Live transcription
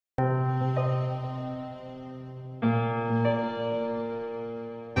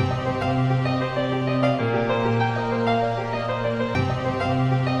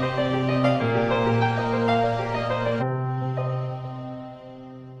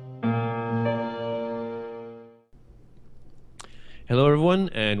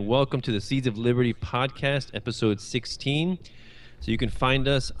everyone, and welcome to the Seeds of Liberty podcast, episode 16. So you can find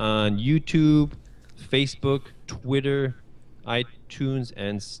us on YouTube, Facebook, Twitter, iTunes,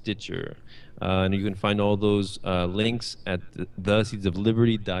 and Stitcher. And you can find all those links at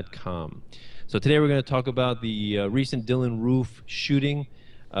theseedsofliberty.com. So today we're going to talk about the recent Dylan Roof shooting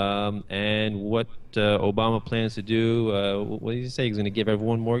and what Obama plans to do. What did he say? He's going to give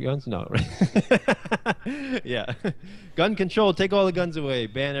everyone more guns? No, right? Yeah. Gun control. Take all the guns away.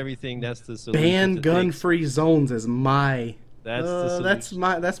 Ban everything. That's the solution. Ban gun-free zones is my... That's the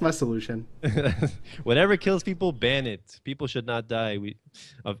solution. That's my solution. Whatever kills people, ban it. People should not die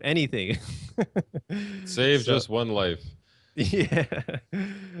of anything. Save just one life. Yeah.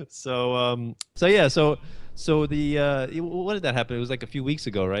 So the what did that happen? It was like a few weeks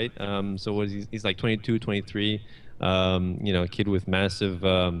ago, right? So what is he's like 22, 23, a kid with massive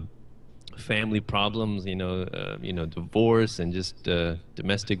family problems, divorce and just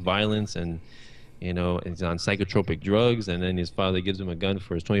domestic violence, and he's on psychotropic drugs, and then his father gives him a gun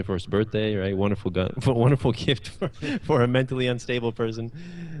for his 21st birthday, right? Wonderful gun, wonderful gift for a mentally unstable person.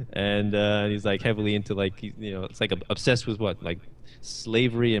 And he's like heavily into it's like obsessed with what, like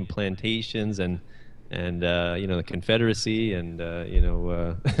slavery and plantations and the Confederacy and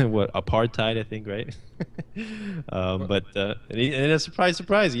what, apartheid, I think, right? And a surprise,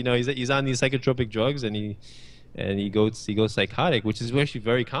 he's on these psychotropic drugs, and he goes psychotic, which is actually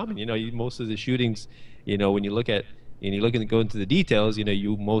very common. Most of the shootings, when you look at and go into the details,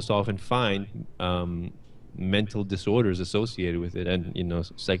 you most often find mental disorders associated with it, and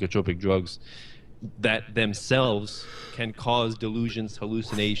psychotropic drugs that themselves can cause delusions,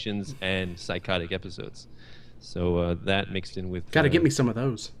 hallucinations, and psychotic episodes. So that mixed in with gotta get me some of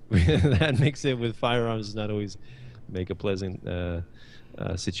those. That mixed in with firearms does not always make a pleasant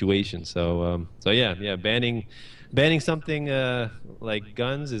situation. So yeah, banning something like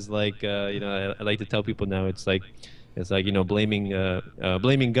guns is like I like to tell people now, it's like blaming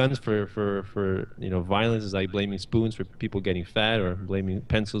guns for violence is like blaming spoons for people getting fat, or blaming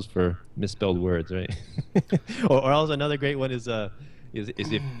pencils for misspelled words, right? or also another great one is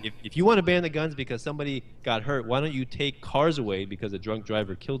if you want to ban the guns because somebody got hurt, why don't you take cars away because a drunk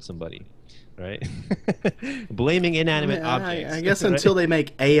driver killed somebody, right? Blaming inanimate objects. I guess right? Until they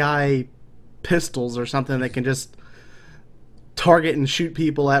make AI pistols or something that can just target and shoot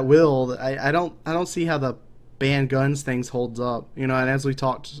people at will, I don't see how the ban guns things holds up. And as we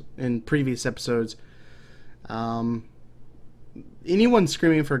talked in previous episodes, anyone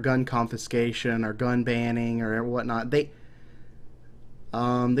screaming for gun confiscation or gun banning or whatnot, they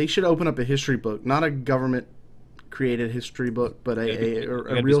should open up a history book, not a government created history book, but a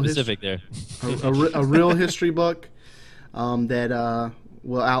real a real history book that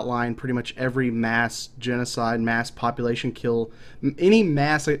will outline pretty much every mass genocide, mass population kill, any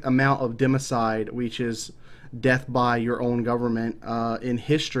mass amount of democide, which is death by your own government, in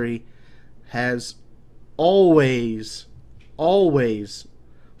history, has always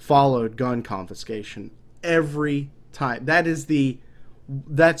followed gun confiscation every time. That's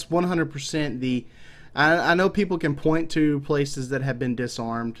 100% the... I know people can point to places that have been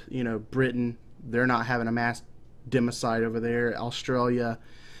disarmed. Britain, they're not having a mass democide over there. Australia,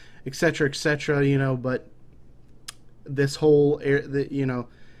 etc., etc. But this whole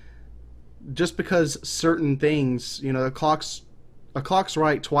just because certain things, a clock's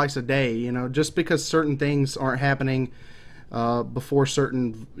right twice a day. Just because certain things aren't happening before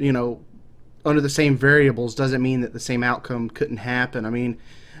certain, under the same variables, doesn't mean that the same outcome couldn't happen. I mean,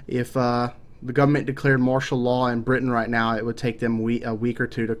 if the government declared martial law in Britain right now, it would take them a week or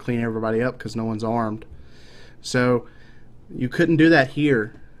two to clean everybody up because no one's armed. So you couldn't do that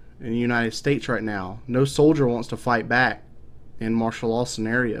here in the United States right now. No soldier wants to fight back in martial law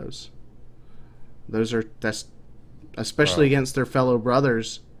scenarios. That's especially against their fellow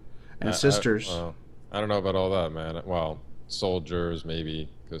brothers and sisters. I don't know about all that, man. Well, soldiers maybe,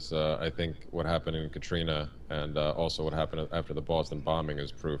 because I think what happened in Katrina and also what happened after the Boston bombing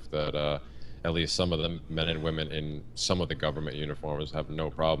is proof that at least some of the men and women in some of the government uniforms have no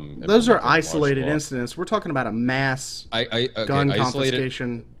problem. Those are isolated incidents. We're talking about a mass gun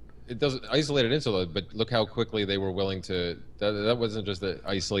confiscation. It doesn't isolated incident, but look how quickly they were willing to. That wasn't just an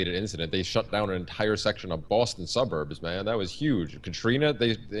isolated incident. They shut down an entire section of Boston suburbs, man. That was huge. Katrina,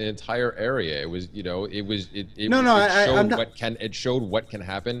 the entire area. It was, it showed what can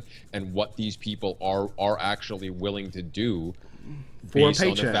happen and what these people are actually willing to do. Based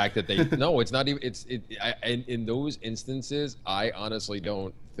on the fact that they no, it's not even. In those instances, I honestly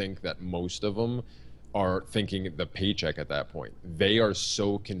don't think that most of them are thinking the paycheck at that point. They are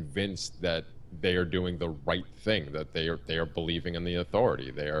so convinced that they are doing the right thing, that they are believing in the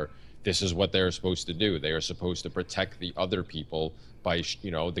authority. This is what they're supposed to do. They are supposed to protect the other people by,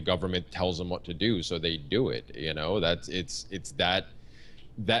 the government tells them what to do, so they do it.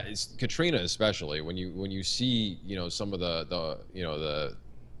 That is Katrina, especially when you see, some of the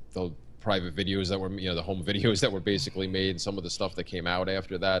private videos that were, the home videos that were basically made, some of the stuff that came out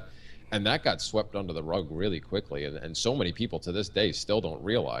after that, and that got swept under the rug really quickly. And so many people to this day still don't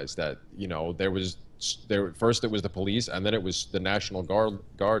realize that, first it was the police, and then it was the National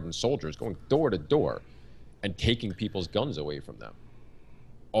Guard and soldiers going door to door and taking people's guns away from them,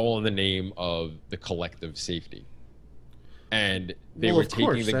 all in the name of the collective safety. And they were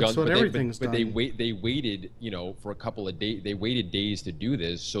taking the guns, but they waited, for a couple of days. They waited days to do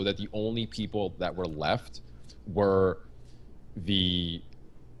this, so that the only people that were left were the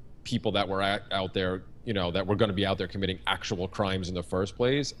people that were out there, that were going to be out there committing actual crimes in the first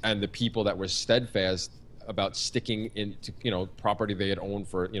place, and the people that were steadfast about sticking into, property they had owned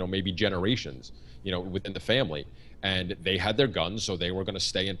for, maybe generations, within the family. And they had their guns, so they were going to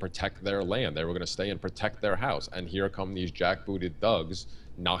stay and protect their land. They were going to stay and protect their house. And here come these jackbooted thugs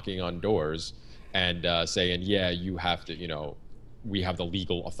knocking on doors and saying, yeah, you have to, we have the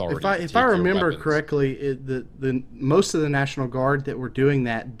legal authority. If I remember correctly, the most of the National Guard that were doing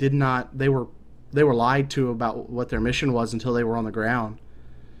that did not. They were lied to about what their mission was until they were on the ground.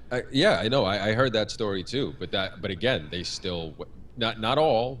 Yeah, I know. I heard that story too. But again, they still. Not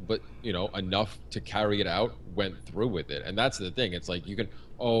all, but enough to carry it out, went through with it. And that's the thing. It's like, you can,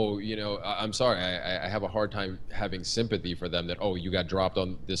 I'm sorry, I have a hard time having sympathy for them that, you got dropped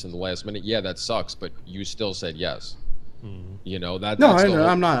on this in the last minute. Yeah, that sucks, but you still said yes. I'm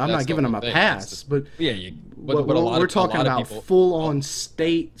not giving them a pass, but we're talking about full-on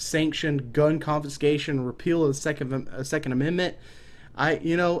state-sanctioned gun confiscation, repeal of the Second Amendment. I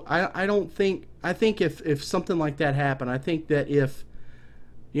think if something like that happened, I think that if,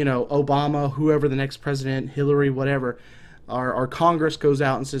 Obama, whoever the next president, Hillary, whatever, our Congress goes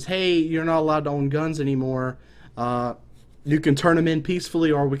out and says, hey, you're not allowed to own guns anymore. You can turn them in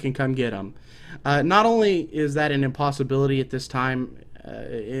peacefully, or we can come get them. Not only is that an impossibility at this time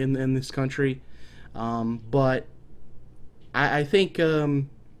in this country, but I think a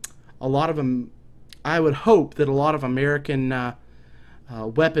lot of them, I would hope that a lot of American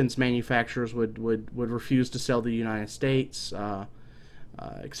weapons manufacturers would refuse to sell to the United States,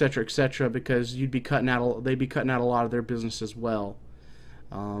 et cetera, because they'd be cutting out a lot of their business as well.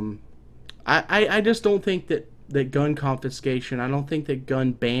 I just don't think that gun confiscation, I don't think that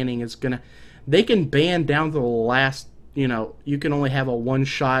gun banning is gonna. They can ban down to the last. You can only have a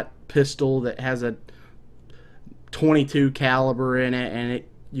one-shot pistol that has a .22 caliber in it, and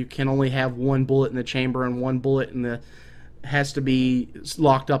you can only have one bullet in the chamber and one bullet has to be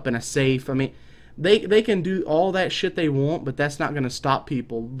locked up in a safe. I mean, they can do all that shit they want, but that's not going to stop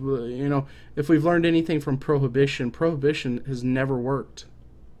people. If we've learned anything from prohibition has never worked.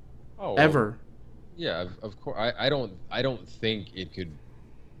 Ever. Yeah, of course. I don't think it could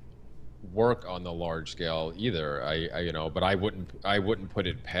work on the large scale either. But I wouldn't put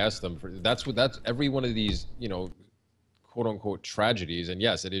it past them. That's every one of these, quote unquote tragedies. And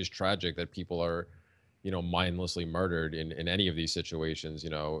yes, it is tragic that people are, mindlessly murdered in any of these situations,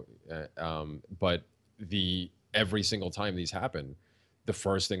 but every single time these happen, the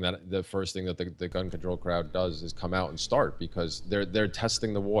first thing that the gun control crowd does is come out and start, because they're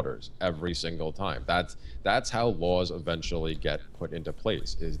testing the waters every single time. That's how laws eventually get put into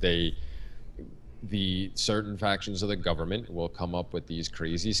place. Is the certain factions of the government will come up with these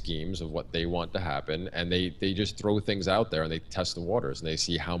crazy schemes of what they want to happen, and they just throw things out there and they test the waters and they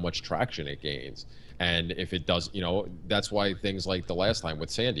see how much traction it gains. And if it does, that's why things like the last time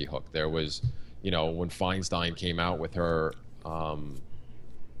with Sandy Hook, there was, when Feinstein came out with her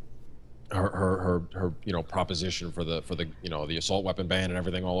proposition for the assault weapon ban and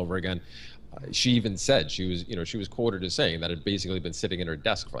everything all over again. She even said she was quoted as saying that it had basically been sitting in her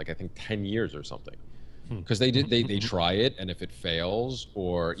desk for like, I think 10 years or something, because they try it, and if it fails,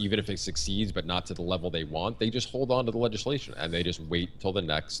 or even if it succeeds but not to the level they want, they just hold on to the legislation and they just wait till the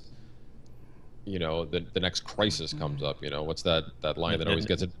next the next crisis comes up. What's that line that always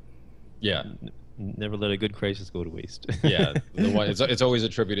gets it? Yeah. Never let a good crisis go to waste. Yeah, it's always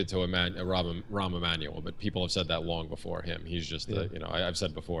attributed to Rahm Emanuel, but people have said that long before him. He's just I've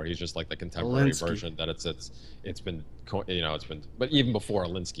said before, he's just like the contemporary version that it's been. But even before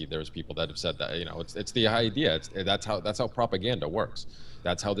Alinsky, there's people that have said that. It's the idea. That's how propaganda works.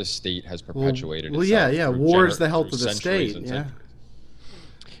 That's how this state has perpetuated itself. Yeah. War is the health of the state. Yeah.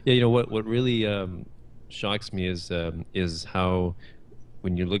 Yeah, what really shocks me is how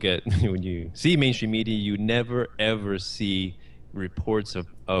when you look at when you see mainstream media, you never ever see reports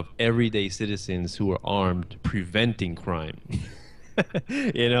of everyday citizens who are armed preventing crime.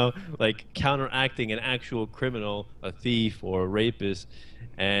 You know, like counteracting an actual criminal, a thief or a rapist,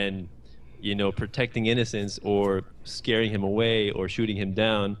 and protecting innocents or scaring him away or shooting him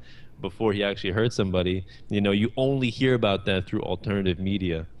down before he actually hurt somebody. You only hear about that through alternative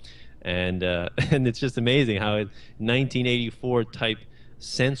media, and and it's just amazing how 1984 type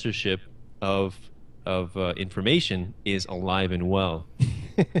censorship of information is alive and well.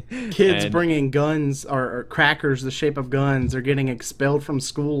 Kids And bringing guns or crackers the shape of guns are getting expelled from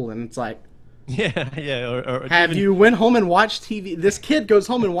school, and it's like, yeah, yeah. Or have even, you went home and watched TV? This kid goes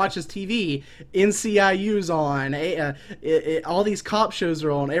home and watches TV. NCIU's on. All these cop shows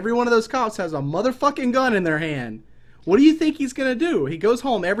are on. Every one of those cops has a motherfucking gun in their hand. What do you think he's gonna do? He goes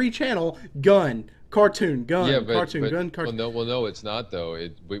home, every channel, gun, cartoon, gun, Yeah, but, cartoon, gun, cartoon. Well, no, it's not though.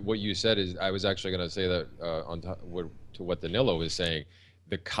 What you said is, I was actually going to say that to what Danilo was saying.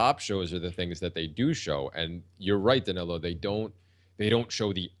 The cop shows are the things that they do show, and you're right, Danilo. They don't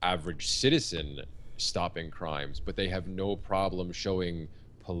show the average citizen stopping crimes, but they have no problem showing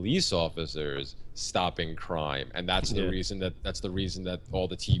police officers stopping crime, and that's the reason that all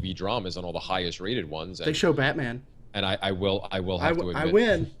the TV dramas and all the highest rated ones. They show Batman. And I will have to admit, I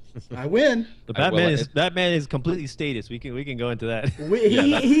win. I win. The Batman is completely statist. We can go into that.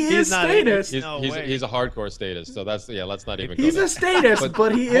 He is statist. He's a hardcore statist. So that's let's not even. He's go a statist,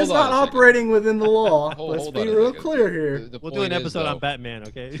 but he is not operating within the law. Let's be real clear here. We'll do an episode on Batman,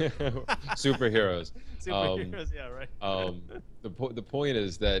 okay? Superheroes. Superheroes, yeah, right. The point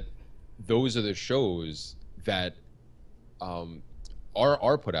is that those are the shows that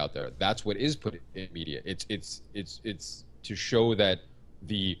are put out there. That's what is put in media. It's to show that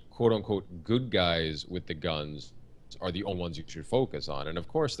the quote unquote good guys with the guns are the only ones you should focus on. And of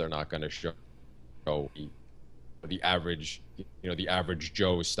course they're not going to show the average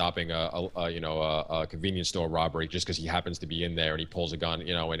Joe stopping a convenience store robbery just because he happens to be in there and he pulls a gun,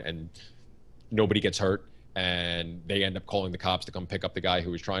 and nobody gets hurt, and they end up calling the cops to come pick up the guy who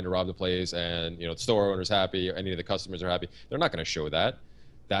was trying to rob the place, and the store owner's happy, any of the customers are happy. They're not going to show that.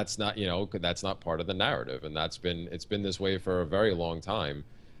 That's not that's not part of the narrative, and it's been this way for a very long time.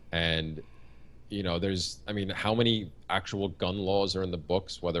 And how many actual gun laws are in the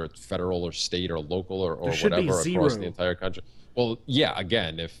books, whether it's federal or state or local or whatever across the entire country? Well, yeah,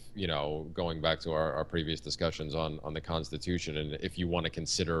 again, if going back to our previous discussions on the Constitution, and if you want to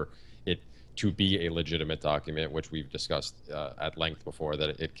consider it to be a legitimate document, which we've discussed at length before,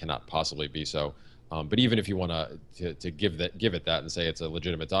 that it cannot possibly be so. But even if you want to give it that and say it's a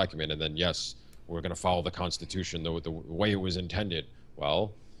legitimate document, and then yes, we're going to follow the Constitution the way it was intended,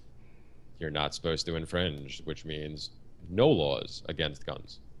 well, you're not supposed to infringe, which means no laws against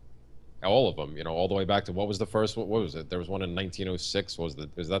guns. All of them, all the way back to what was the first? What was it? There was one in 1906. Was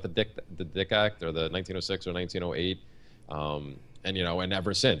that the Dick Act, or the 1906 or 1908? And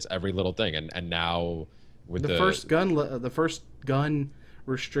ever since, every little thing, and now with the first gun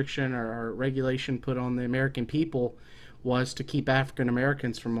restriction or regulation put on the American people was to keep African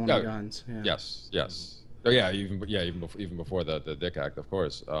Americans from owning guns. Yeah. Yes. Oh yeah, even before the Dick Act, of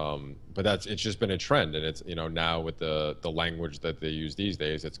course. But it's just been a trend, and it's now with the language that they use these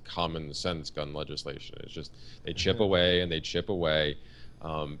days, it's common sense gun legislation. It's just they chip away and they chip away.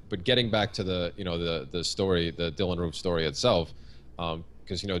 But getting back to the story, the Dylann Roof story itself,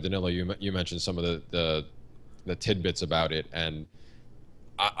 because Danilo, you mentioned some of the tidbits about it, and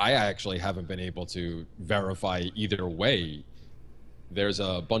I actually haven't been able to verify either way. There's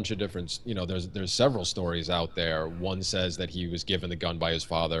a bunch of different, there's several stories out there. One says that he was given the gun by his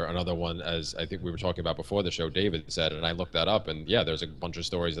father. Another one, as I think we were talking about before the show, David said, and I looked that up, and yeah, there's a bunch of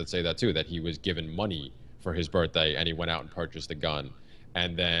stories that say that too, that he was given money for his birthday and he went out and purchased a gun.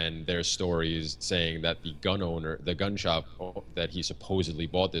 And then there's stories saying that the gun shop that he supposedly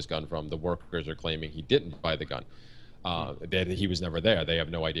bought this gun from, the workers are claiming he didn't buy the gun. That he was never there. They have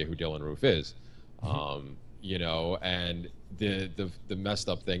no idea who Dylann Roof is. And the messed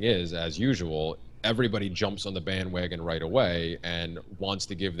up thing is, as usual, everybody jumps on the bandwagon right away and wants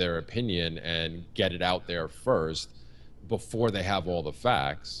to give their opinion and get it out there first before they have all the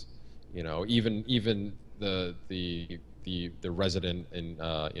facts. Even the resident in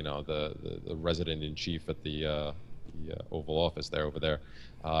the resident in chief at the Oval Office over there,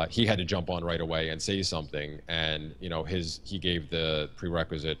 he had to jump on right away and say something, and he gave the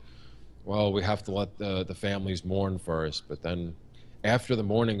prerequisite. Well, we have to let the families mourn first, but then after the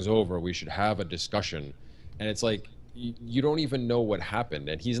mourning's over, we should have a discussion. And it's like, you don't even know what happened,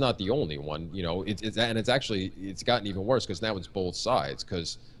 and he's not the only one. You know, it's actually it's gotten even worse because now it's both sides,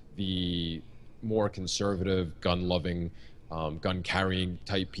 because the more conservative, gun-loving, gun-carrying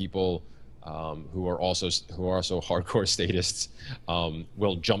type people who are also hardcore statists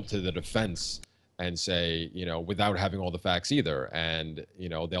will jump to the defense and say, you know, without having all the facts either, and you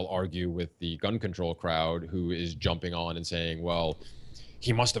know, they'll argue with the gun control crowd who is jumping on and saying, well,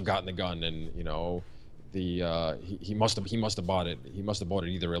 he must have gotten the gun, and you know, he must have bought it. He must have bought it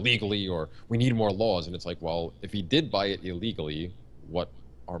either illegally, or we need more laws. And it's like, well, if he did buy it illegally, what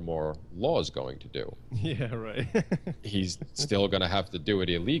are more laws going to do? Yeah, right. He's still going to have to do it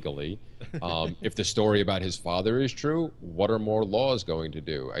illegally. If the story about his father is true, what are more laws going to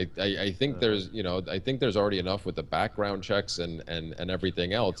do? I think there's, you know, I think there's already enough with the background checks and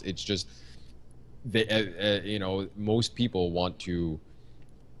everything else. It's just, they, you know, most people want to,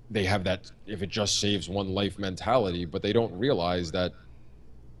 they have that if it just saves one life mentality, but they don't realize that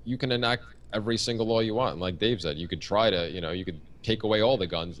you can enact every single law you want. And like Dave said, you could try to, you know, you could take away all the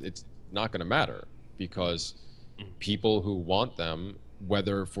guns. It's not going to matter, because people who want them,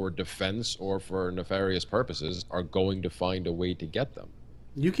 whether for defense or for nefarious purposes, are going to find a way to get them.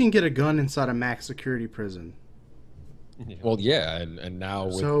 You can get a gun inside a max security prison. Yeah. Well, yeah, and now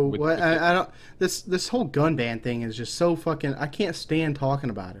with, So with, what? with I don't. This whole gun ban thing is just so fucking. I can't stand talking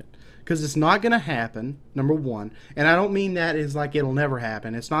about it because it's not gonna happen. Number one, and I don't mean that is like it'll never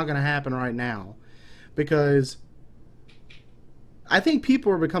happen. It's not gonna happen right now, because I think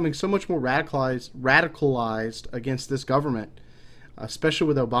people are becoming so much more radicalized against this government, especially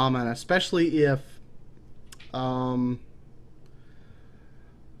with Obama, and especially if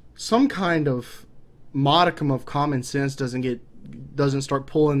some kind of modicum of common sense doesn't start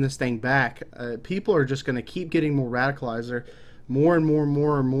pulling this thing back. People are just going to keep getting more radicalized. More and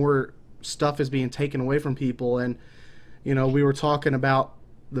more stuff is being taken away from people. And you know, we were talking about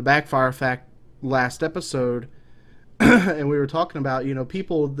the backfire effect last episode, and we were talking about, you know,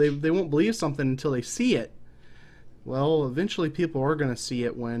 people, they won't believe something until they see it. Well, eventually people are going to see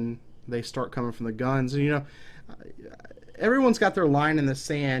it when they start coming from the guns. And you know, everyone's got their line in the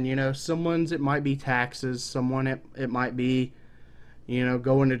sand. You know, someone's, it might be taxes, someone it might be, you know,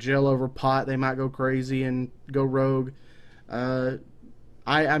 going to jail over pot. They might go crazy and go rogue.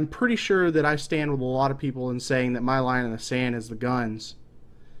 I'm pretty sure that I stand with a lot of people in saying that my line in the sand is the guns.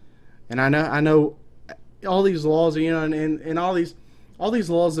 And I know all these laws, you know, and all these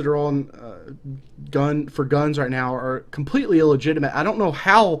laws that are on guns right now are completely illegitimate. I don't know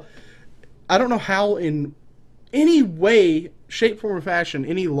how in any way, shape, form, or fashion,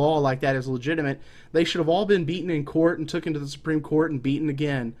 any law like that is legitimate. They should have all been beaten in court and taken to the Supreme Court and beaten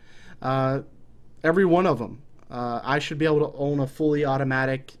again. Every one of them. I should be able to own a fully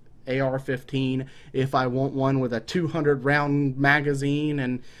automatic AR-15 if I want one with a 200-round magazine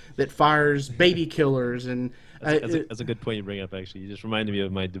and that fires baby killers. And that's a good point you bring up. Actually, you just reminded me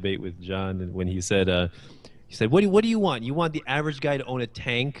of my debate with John, and when he said, what do you want? You want the average guy to own a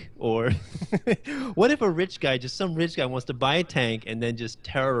tank, or what if a rich guy, just some rich guy, wants to buy a tank and then just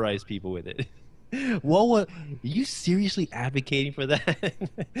terrorize people with it? Well, are you seriously advocating for that?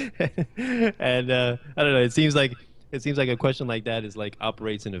 And I don't know. It seems like a question like that is like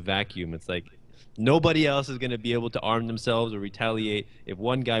operates in a vacuum. It's like nobody else is going to be able to arm themselves or retaliate if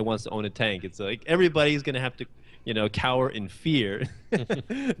one guy wants to own a tank. It's like everybody's going to have to, you know, cower in fear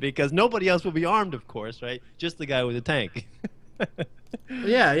because nobody else will be armed, of course, right? Just the guy with a tank.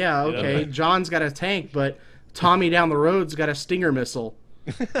 Yeah, okay. You know? John's got a tank, but Tommy down the road's got a Stinger missile.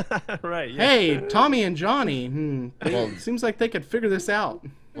 Right. Yeah. Hey, Tommy and Johnny. Well, seems like they could figure this out.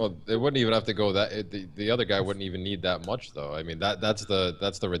 Well, they wouldn't even have to go that. The other guy wouldn't even need that much, though. I mean, that's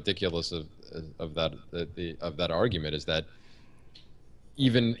the ridiculous of that argument, is that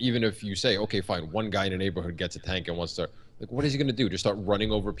even if you say, okay, fine, one guy in a neighborhood gets a tank and wants to, like, what is he going to do? Just start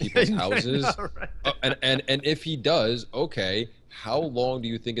running over people's houses? Know, right? And if he does, okay, how long do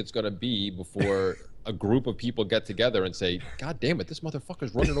you think it's going to be before a group of people get together and say, God damn it, this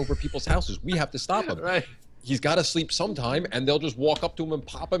motherfucker's running over people's houses. We have to stop him. Right. He's got to sleep sometime, and they'll just walk up to him and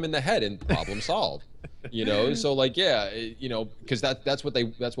pop him in the head, and problem solved. You know, so like, yeah, you know, because that's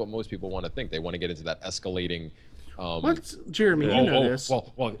what most people want to think. They want to get into that escalating. What's Jeremy? You know this.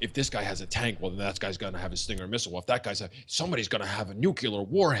 Well, if this guy has a tank, well, then that guy's gonna have a Stinger missile. Well, if that guy's somebody's gonna have a nuclear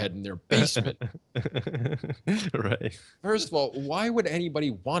warhead in their basement. Right. First of all, why would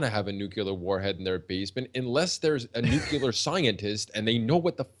anybody want to have a nuclear warhead in their basement unless there's a nuclear scientist and they know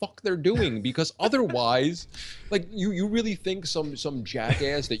what the fuck they're doing? Because otherwise, like you really think some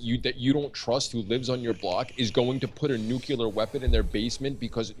jackass that you don't trust who lives on your block is going to put a nuclear weapon in their basement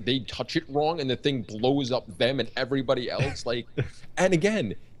because they touch it wrong and the thing blows up them and everybody else? Like, and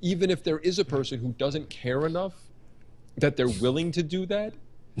again, even if there is a person who doesn't care enough that they're willing to do that,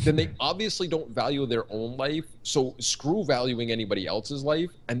 then they obviously don't value their own life. So screw valuing anybody else's life.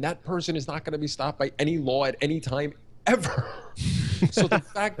 And that person is not going to be stopped by any law at any time ever. So the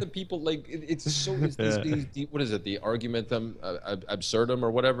fact that people like it's so what is it, the argumentum absurdum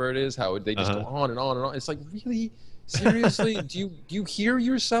or whatever it is, how they just go on and on and on. It's like, really, seriously, do you hear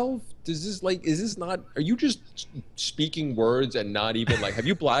yourself? Does this like, is this not, are you just speaking words and not even like, have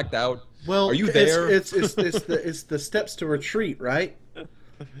you blacked out? Well, are you there? It's the steps to retreat, right?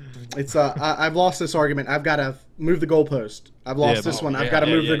 It's I've lost this argument. I've got to move the goalpost. I've lost this one. I've got to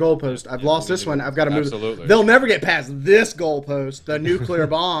move the goalpost. I've lost this one. I've got to move. Absolutely. They'll never get past this goalpost. The nuclear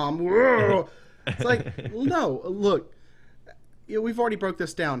bomb. Whoa. It's like, no. Look, we've already broke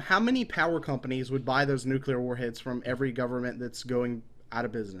this down. How many power companies would buy those nuclear warheads from every government that's going out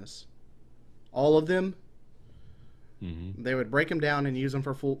of business? All of them. Mm-hmm. They would break them down and use them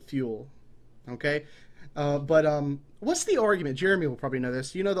for fuel. Okay. But what's the argument? Jeremy will probably know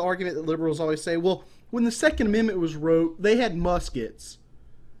this. You know the argument that liberals always say, well, when the Second Amendment was wrote, they had muskets.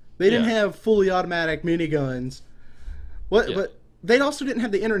 They didn't have fully automatic miniguns. But they also didn't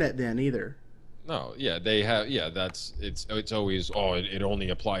have the internet then either. No, they have, it's always, it only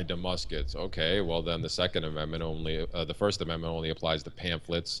applied to muskets. Okay, well then the Second Amendment only, the First Amendment only applies to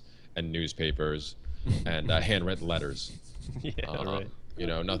pamphlets and newspapers and handwritten letters. Right. You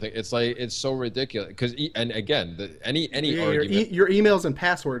know, nothing. It's like, it's so ridiculous. Because, and again, any argument, your emails and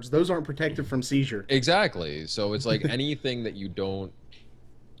passwords, those aren't protected from seizure. Exactly. So it's like anything that you don't,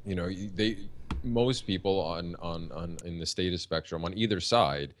 you know, most people on in the status spectrum on either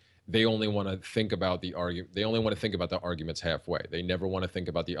side, they only want to think about the argument. They only want to think about the arguments halfway. They never want to think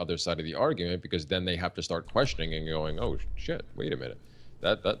about the other side of the argument, because then they have to start questioning and going, oh shit, wait a minute,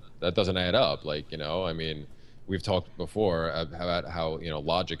 that doesn't add up. Like, you know, I mean, we've talked before about how, you know,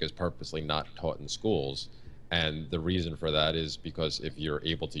 logic is purposely not taught in schools. And the reason for that is because if you're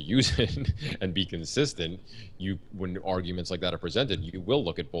able to use it and be consistent, when arguments like that are presented, you will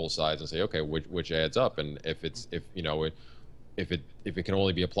look at both sides and say, okay, which adds up? And if it can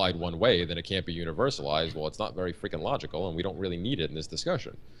only be applied one way, then it can't be universalized. Well, it's not very freaking logical, and we don't really need it in this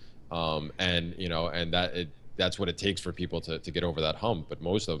discussion. And you know, and that's what it takes for people to get over that hump. But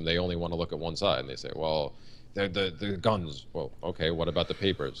most of them, they only want to look at one side, and they say, well, the guns. Well, okay, what about the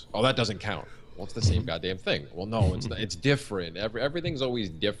papers? Oh, that doesn't count. Well, it's the same goddamn thing. Well, no, it's not, it's different. Everything's always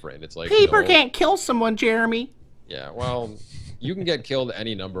different. It's like, paper can't kill someone, Jeremy. Yeah, well, you can get killed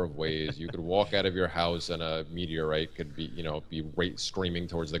any number of ways. You could walk out of your house and a meteorite could be, you know, screaming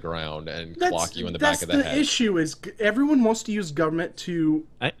towards the ground and clock you in the back of the head. That's the issue, is everyone wants to use government to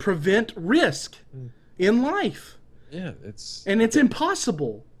prevent risk in life. Yeah, it's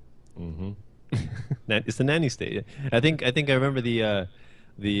impossible. Mm-hmm. It's the nanny state. I think I remember the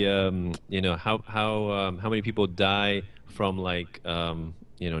you know, how many people die from, like,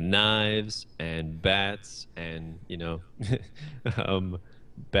 you know, knives and bats and, you know,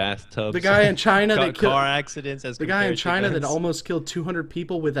 bathtubs. The guy in China that killed car accidents. The guy in China that almost killed 200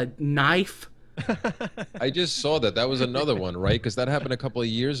 people with a knife. I just saw that. That was another one, right? Because that happened a couple of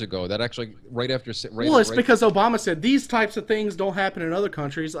years ago. That actually, because Obama said these types of things don't happen in other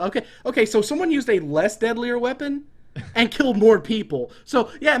countries. Okay, so someone used a less deadlier weapon and killed more people. So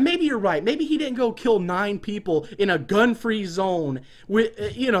yeah, maybe you're right. Maybe he didn't go kill 9 people in a gun-free zone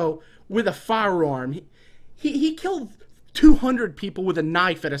with, you know, with a firearm. He killed 200 people with a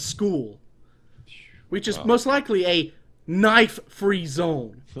knife at a school, which is most likely a knife-free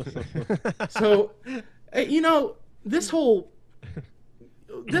zone. So, you know, this whole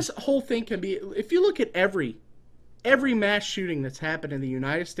thing can be, if you look at every mass shooting that's happened in the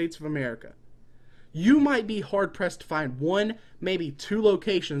United States of America, you might be hard-pressed to find 1, maybe 2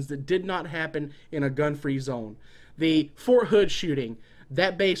 locations that did not happen in a gun-free zone. The Fort Hood shooting,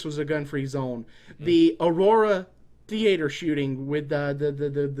 that base was a gun-free zone. The Aurora theater shooting with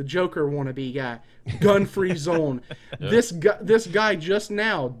the Joker wannabe guy, gun-free zone. This guy just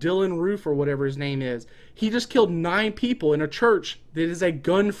now, Dylan Roof or whatever his name is, he just killed 9 people in a church that is a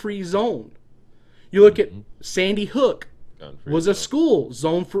gun-free zone. You look at Sandy Hook, was a school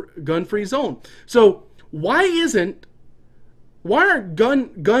zone for gun-free zone. So why aren't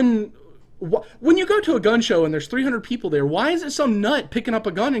gun When you go to a gun show and there's 300 people there, why is it some nut picking up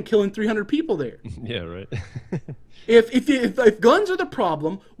a gun and killing 300 people there? Yeah, right. If guns are the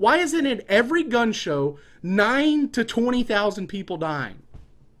problem, why isn't in every gun show 9 to 20,000 people dying?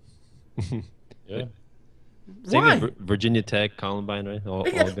 Yeah. Why? Virginia Tech, Columbine, right? All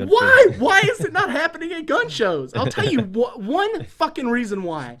gun Why? shows. Why is it not happening at gun shows? I'll tell you one fucking reason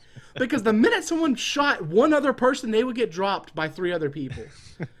why. Because the minute someone shot one other person, they would get dropped by 3 other people.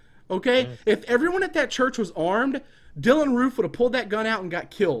 Okay? If everyone at that church was armed, Dylan Roof would have pulled that gun out and got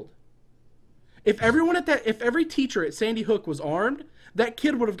killed. If every teacher at Sandy Hook was armed, that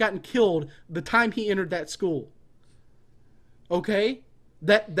kid would have gotten killed the time he entered that school. Okay?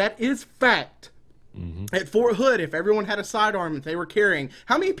 That is fact. Mm-hmm. At Fort Hood, if everyone had a sidearm that they were carrying,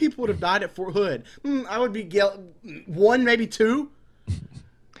 how many people would have died at Fort Hood? I would be 1, maybe 2.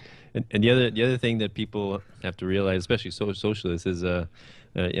 And the other thing that people have to realize, especially socialists, is I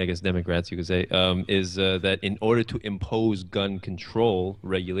guess Democrats you could say, is that in order to impose gun control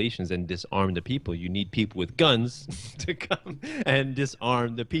regulations and disarm the people, you need people with guns to come and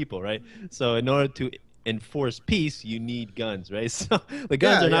disarm the people, right? So in order to enforce peace, you need guns, right? So the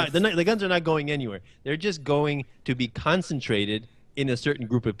guns the guns are not going anywhere. They're just going to be concentrated in a certain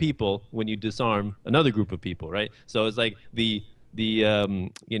group of people when you disarm another group of people, right? So it's like the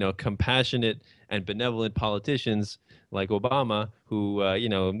compassionate and benevolent politicians like Obama who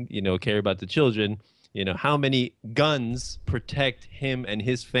care about the children. How many guns protect him and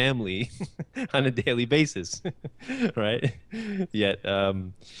his family on a daily basis, right? Yet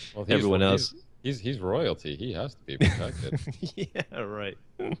everyone else. He's royalty. He has to be protected. Yeah, right.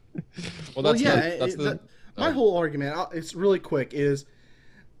 My whole argument, it's really quick, is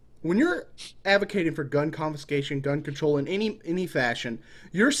when you're advocating for gun confiscation, gun control in any fashion,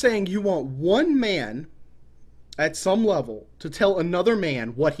 you're saying you want one man at some level to tell another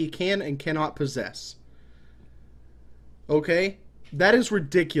man what he can and cannot possess. Okay? That is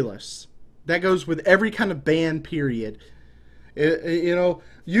ridiculous. That goes with every kind of ban, period.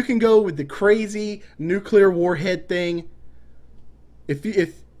 You can go with the crazy nuclear warhead thing.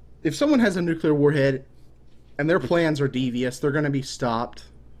 If someone has a nuclear warhead and their plans are devious, they're going to be stopped,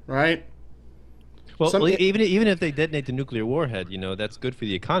 right? Well, even if they detonate the nuclear warhead, that's good for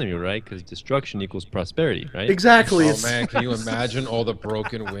the economy, right? Because destruction equals prosperity, right? Exactly. Oh man, can you imagine all the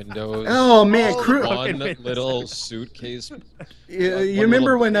broken windows? Oh man, one little suitcase. You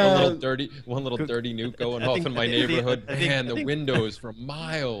remember when one little dirty nuke going off in my neighborhood? Man, the windows for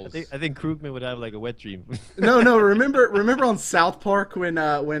miles. I think Krugman would have like a wet dream. No. Remember on South Park when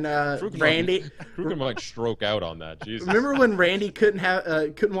Randy Krugman might stroke out on that. Jesus. Remember when Randy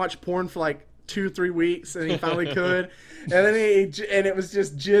couldn't watch porn for like 2 or 3 weeks, and he finally could, and then it was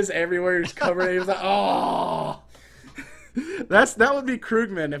just jizz everywhere, just covered. He was like, "Oh, that would be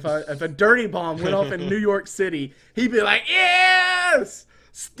Krugman if a dirty bomb went off in New York City. He'd be like, yes,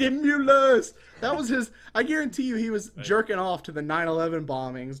 stimulus." That was his. I guarantee you, he was jerking off to the 9/11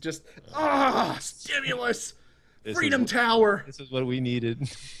 bombings. Just stimulus, Freedom Tower. This is what we needed.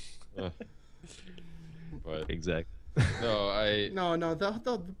 But exactly. No,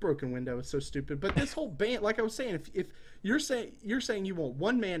 the broken window is so stupid. But this whole ban, like I was saying, if you're saying you want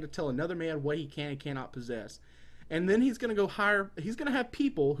one man to tell another man what he can and cannot possess, and then he's gonna have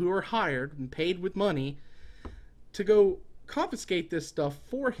people who are hired and paid with money to go confiscate this stuff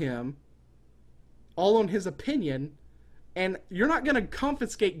for him, all on his opinion, and you're not gonna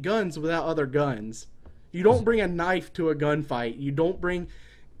confiscate guns without other guns. You don't bring a knife to a gunfight. You don't bring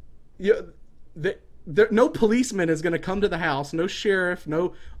no policeman is going to come to the house. No sheriff,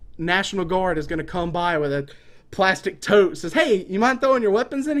 no National Guard is going to come by with a plastic tote. Says, "Hey, you mind throwing your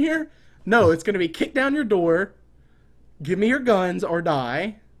weapons in here?" No, it's going to be kick down your door. Give me your guns or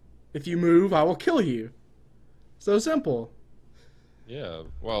die. If you move, I will kill you. So simple. Yeah.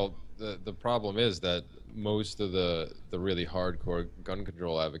 Well, the problem is that most of the really hardcore gun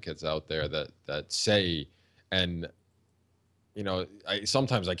control advocates out there that say, and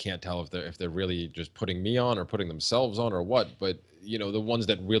sometimes I can't tell if they're really just putting me on or putting themselves on or what, but the ones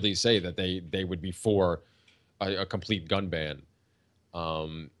that really say that they would be for a complete gun ban,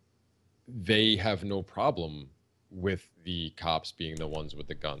 they have no problem with the cops being the ones with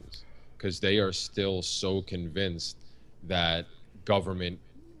the guns, because they are still so convinced that government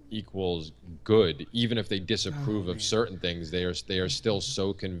equals good. Even if they disapprove of certain things, they are still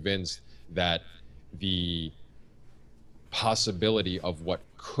so convinced that the possibility of what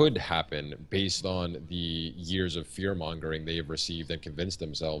could happen based on the years of fear-mongering they have received and convinced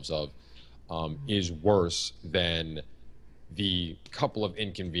themselves of is worse than the couple of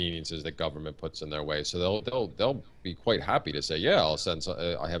inconveniences that government puts in their way. So they'll be quite happy to say, yeah, I'll send.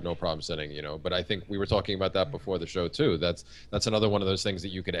 I have no problem sending. But I think we were talking about that before the show too. That's another one of those things that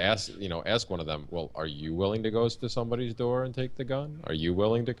you could ask. Ask one of them. Well, are you willing to go to somebody's door and take the gun? Are you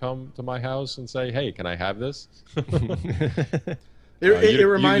willing to come to my house and say, hey, can I have this? It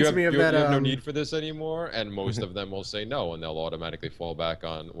reminds me of that. You have no need for this anymore, and most of them will say no, and they'll automatically fall back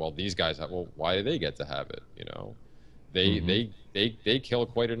on, well, these guys have. Well, why do they get to have it? They kill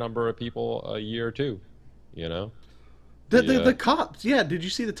quite a number of people a year too, The cops, yeah. Did you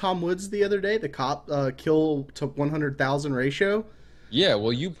see the Tom Woods the other day? The cop kill to 100,000 ratio. Yeah,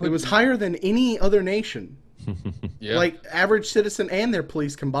 well, it was higher than any other nation. Yeah. Like average citizen and their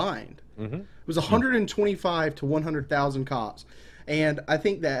police combined. Mm-hmm. It was 125 to 100,000 cops, and I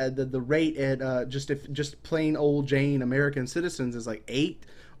think that the rate at just plain old Jane American citizens is like 8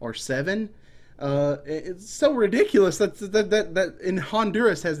 or 7. It's so ridiculous that in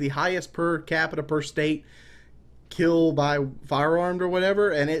Honduras has the highest per capita per state kill by firearm or whatever,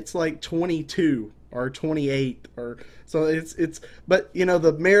 and it's like 22 or 28 or so. It's but the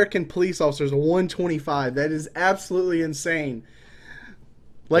American police officers are 125. That is absolutely insane.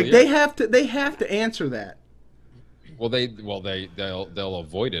 Like they have to answer that. Well, they'll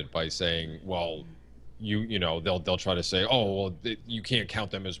avoid it by saying, well, they'll try to say, oh, well, you can't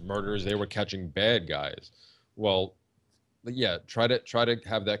count them as murderers. They were catching bad guys. Well, yeah, try to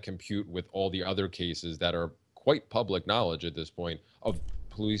have that compute with all the other cases that are quite public knowledge at this point of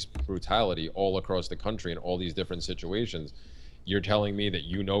police brutality all across the country in all these different situations. You're telling me that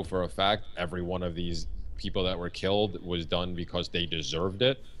for a fact every one of these people that were killed was done because they deserved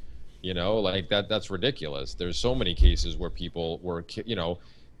it? Like that's ridiculous. There's so many cases where people were,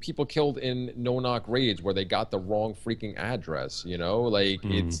 people killed in no-knock raids where they got the wrong freaking address.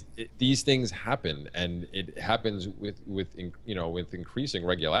 These things happen, and it happens with increasing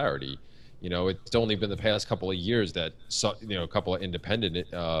regularity. It's only been the past couple of years that a couple of independent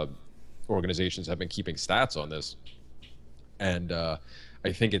organizations have been keeping stats on this, and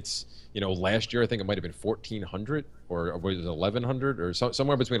I think it's last year I think it might have been 1,400 or was it 1,100 or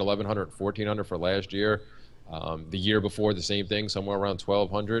somewhere between 1,100 and 1,400 for last year. The year before, the same thing, somewhere around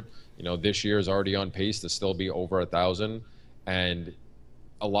 1,200. This year is already on pace to still be over 1,000. And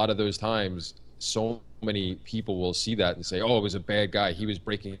a lot of those times, so many people will see that and say, oh, it was a bad guy. He was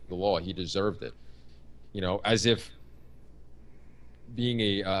breaking the law. He deserved it. As if being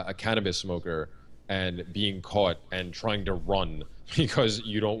a cannabis smoker and being caught and trying to run because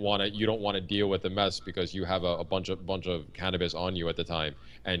you don't want to deal with the mess because you have a bunch of cannabis on you at the time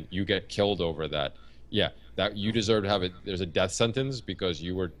and you get killed over that. Yeah, that you deserve to have it. There's a death sentence because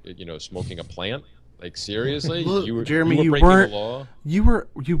you were, smoking a plant. Like seriously, Look, Jeremy, you were breaking the law. You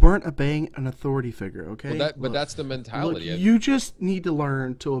weren't obeying an authority figure, okay? Well, but that's the mentality. Look, you just need to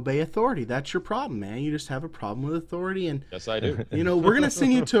learn to obey authority. That's your problem, man. You just have a problem with authority, and yes, I do. We're gonna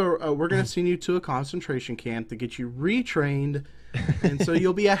send you to a concentration camp to get you retrained, and so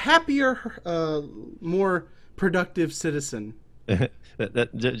you'll be a happier, more productive citizen.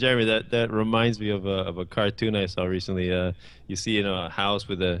 Jeremy, that reminds me of a cartoon I saw recently. You see a house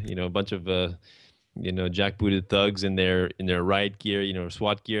with a bunch of jackbooted thugs in their riot gear,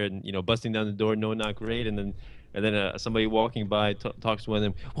 SWAT gear, and busting down the door, no knock raid, and then somebody walking by talks to one of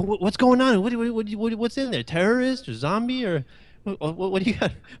them. What's going on? What's in there? Terrorist or zombie or what do you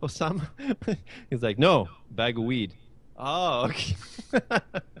got? Osama? He's like, no, bag of weed. Oh, okay.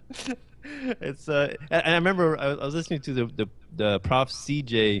 It's and I remember I was listening to the Prof.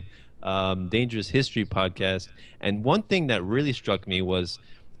 CJ Dangerous History podcast, and one thing that really struck me was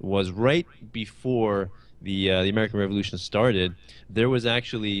right before the American Revolution started, there was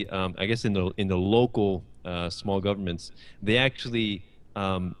actually I guess in the local small governments, they actually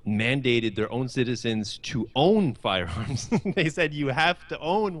mandated their own citizens to own firearms. They said you have to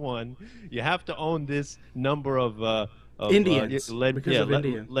own one, you have to own this number of Indians,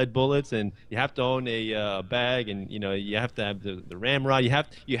 lead bullets, and you have to own a bag, and you have to have the ramrod. You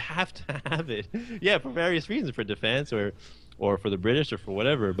have to have it, yeah, for various reasons, for defense or for the British or for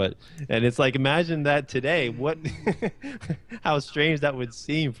whatever. And it's like, imagine that today. What, how strange that would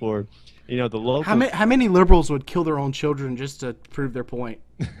seem for, the local. How many liberals would kill their own children just to prove their point?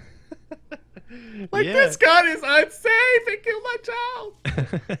 Like, this gun is unsafe. It killed my child.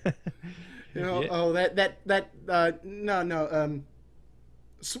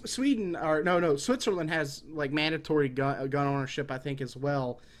 Sweden or no, Switzerland has like mandatory gun ownership, I think, as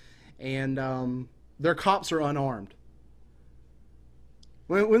well, and their cops are unarmed.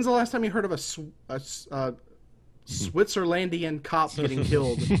 When's the last time you heard of a Switzerlandian cop getting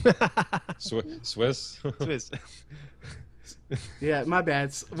killed? Swiss. Yeah, my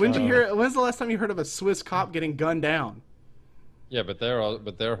bad. When's the last time you heard of a Swiss cop getting gunned down? Yeah, but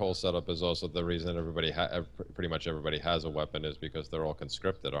their whole setup is also the reason pretty much everybody has a weapon is because they're all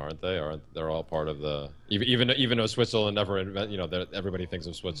conscripted, aren't they? Aren't they're all part of the even though Switzerland never everybody thinks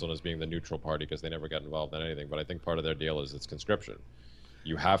of Switzerland as being the neutral party because they never got involved in anything. But I think part of their deal is it's conscription.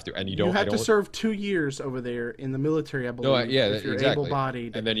 You have to, and you have to serve 2 years over there in the military, I believe. No, yeah, if you're exactly.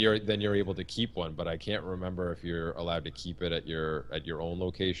 able-bodied, and then you're able to keep one. But I can't remember if you're allowed to keep it at your own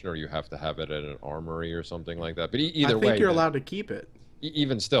location or you have to have it at an armory or something like that. But either way, I think you're allowed to keep it.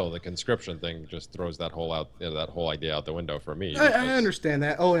 Even still, the conscription thing just throws that whole idea out the window for me. I understand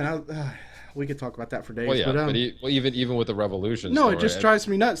that. Oh, and we could talk about that for days. Well, yeah, but even with the revolution. No, it just drives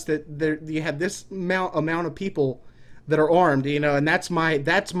me nuts that you have this amount of people that are armed, and that's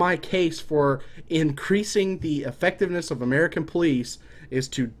my case for increasing the effectiveness of American police is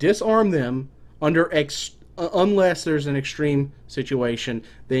to disarm them unless there's an extreme situation,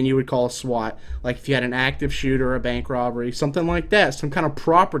 then you would call a SWAT. Like if you had an active shooter, a bank robbery, something like that, some kind of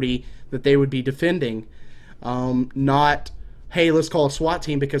property that they would be defending. Not, hey, let's call a SWAT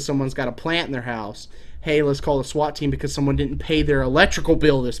team because someone's got a plant in their house. Hey, let's call a SWAT team because someone didn't pay their electrical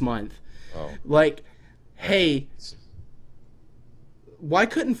bill this month. Oh. Like, hey, why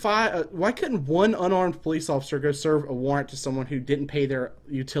couldn't one unarmed police officer go serve a warrant to someone who didn't pay their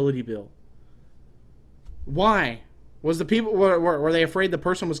utility bill? Why? Was the people were they afraid the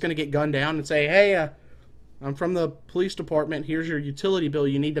person was going to get gunned down and say, "Hey, I'm from the police department. Here's your utility bill.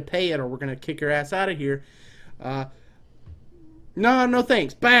 You need to pay it, or we're going to kick your ass out of here." No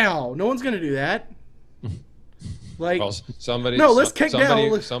thanks. Bow. No one's going to do that. Like, well, somebody. No, let's kick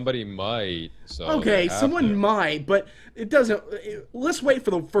down. Somebody might. So okay, someone might, but it doesn't. Let's wait for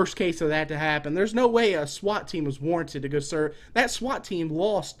the first case of that to happen. There's no way a SWAT team was warranted to go serve. That SWAT team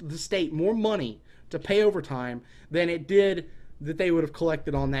lost the state more money to pay overtime than it did that they would have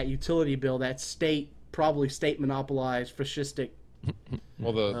collected on that utility bill. That probably state monopolized fascistic.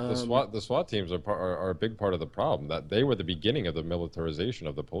 Well, the SWAT teams are a big part of the problem. That they were the beginning of the militarization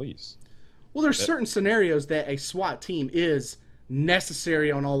of the police. Well, there's certain scenarios that a SWAT team is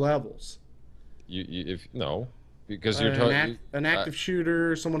necessary on all levels. Because you're talking an active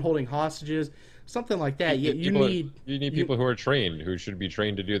shooter, someone holding hostages, something like that. You need people who are trained, who should be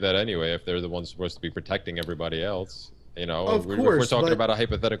trained to do that anyway. If they're the ones supposed to be protecting everybody else, Of course, we're talking about a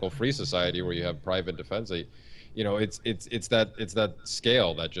hypothetical free society where you have private defense. It's that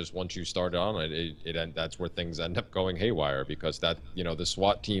scale that just once you start on it, that's where things end up going haywire because the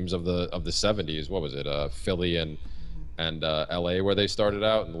SWAT teams of the 70s, what was it, Philly and LA where they started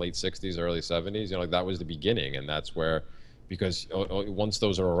out in the late 60s, early 70s, that was the beginning, and that's where, because once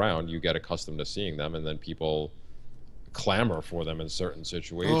those are around, you get accustomed to seeing them, and then people clamor for them in certain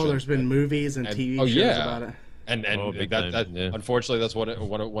situations. Oh, there's been movies and TV shows about it. And unfortunately, that's one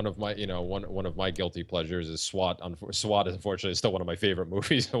of my one of my guilty pleasures is SWAT. SWAT is unfortunately still one of my favorite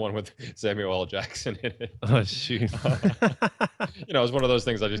movies, the one with Samuel L. Jackson in it. Oh shoot! It's one of those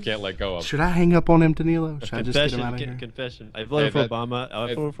things I just can't let go of. Should I hang up on him, Danilo? Should I just get him out of here? Confession. I voted for Obama.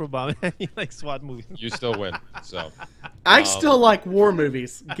 I voted for Obama. He likes SWAT movies. You still win. So I still like war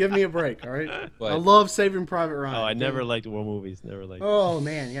movies. Give me a break, all right? I love Saving Private Ryan. Oh, I never liked war movies. Never liked. Oh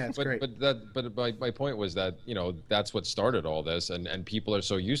man, yeah, it's great. But my point was that that's what started all this, and people are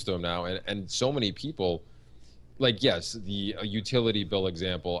so used to them now, and so many people, like, yes, the utility bill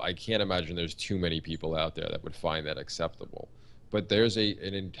example, I can't imagine there's too many people out there that would find that acceptable, but there's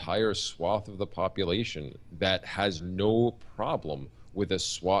an entire swath of the population that has no problem with a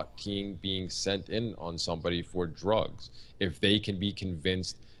SWAT team being sent in on somebody for drugs if they can be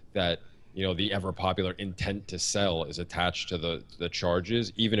convinced that the ever popular intent to sell is attached to the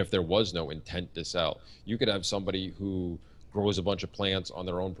charges, even if there was no intent to sell. You could have somebody who grows a bunch of plants on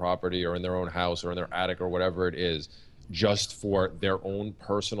their own property or in their own house or in their attic or whatever it is, just for their own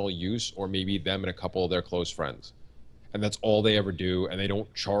personal use, or maybe them and a couple of their close friends. And that's all they ever do, and they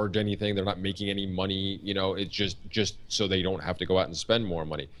don't charge anything. They're not making any money. It's just so they don't have to go out and spend more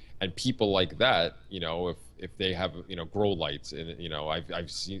money. And people like that, if they have grow lights, and I've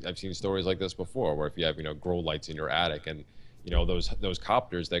seen stories like this before, where if you have grow lights in your attic, and those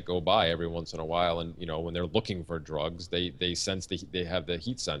copters that go by every once in a while, and when they're looking for drugs, they sense they have the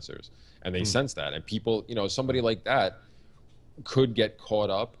heat sensors, and they sense that, and people, somebody like that could get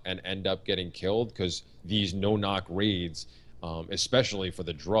caught up and end up getting killed, because these no-knock raids, especially for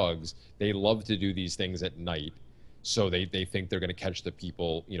the drugs, they love to do these things at night. So they think they're going to catch the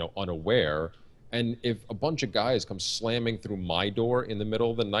people, unaware. And if a bunch of guys come slamming through my door in the middle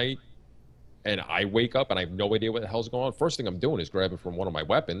of the night, and I wake up and I have no idea what the hell's going on, first thing I'm doing is grabbing from one of my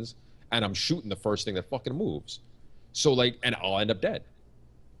weapons, and I'm shooting the first thing that fucking moves. So like, and I'll end up dead.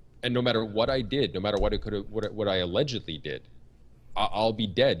 And no matter what I did, no matter what it could have, what I allegedly did, I'll be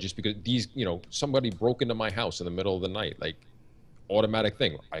dead just because these, you know, somebody broke into my house in the middle of the night. Like, automatic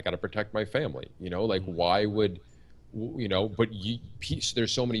thing. I got to protect my family. You know, like why would, you know? But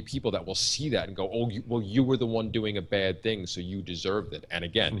there's so many people that will see that and go, oh, well, you were the one doing a bad thing, so you deserved it. And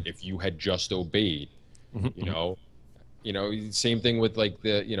again, if you had just obeyed, you know, same thing with like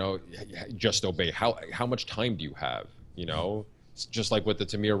the, you know, just obey. How much time do you have? You know. It's just like with the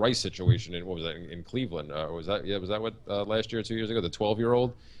Tamir Rice situation in, what was that, in Cleveland? Was that what last year or 2 years ago? The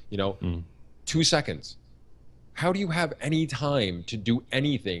 12-year-old, you know, 2 seconds. How do you have any time to do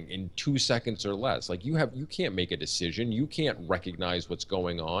anything in 2 seconds or less? Like you can't make a decision. You can't recognize what's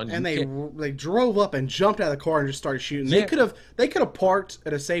going on. And they drove up and jumped out of the car and just started shooting. Yeah. They could have parked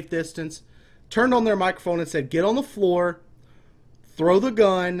at a safe distance, turned on their microphone and said, "Get on the floor, throw the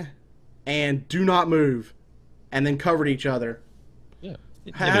gun, and do not move," and then covered each other.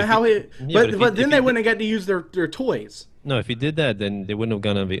 But then they wouldn't have got to use their toys. No, if he did that, then they wouldn't have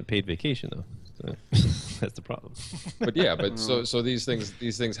gone on paid vacation, though. So, that's the problem. But yeah, but so these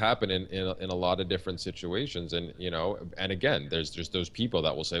things happen in a lot of different situations, and you know, and again, there's just those people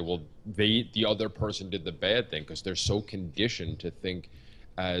that will say, well, the other person did the bad thing because they're so conditioned to think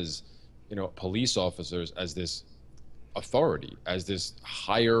as, you know, police officers as this authority, as this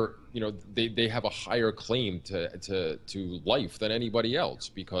higher, you know, they have a higher claim to life than anybody else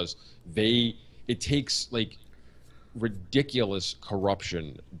because it takes like ridiculous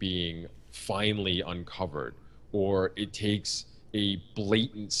corruption being finally uncovered, or it takes a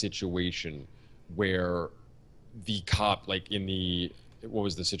blatant situation where the cop, like what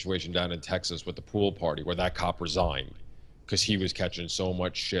was the situation down in Texas with the pool party where that cop resigned because he was catching so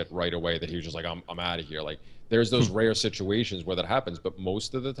much shit right away that he was just like, I'm out of here. Like, there's those rare situations where that happens, but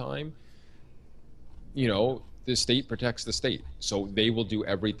most of the time, you know, the state protects the state. So they will do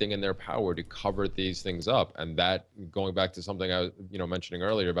everything in their power to cover these things up. And that, going back to something I was, you know, mentioning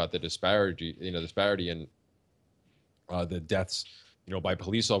earlier about the disparity in the deaths, you know, by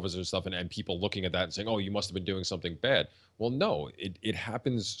police officers and stuff, and people looking at that and saying, oh, you must have been doing something bad. Well, no, it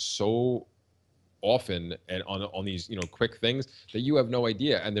happens so often and on these, you know, quick things that you have no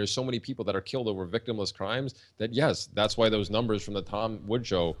idea. And there's so many people that are killed over victimless crimes that, yes, that's why those numbers from the Tom Wood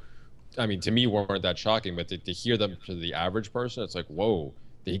show, I mean, to me, weren't that shocking, but to hear them to the average person, it's like, whoa,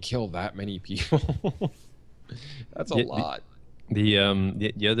 they kill that many people. That's a lot. The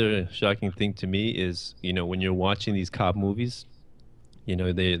other shocking thing to me is, you know, when you're watching these cop movies, you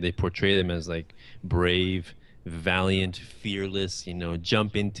know, they portray them as like brave, valiant, fearless, you know,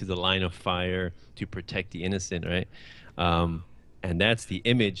 jump into the line of fire to protect the innocent, right? And that's the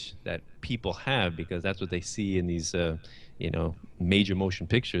image that people have because that's what they see in these, you know, major motion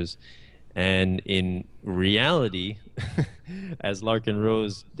pictures. And in reality, as Larkin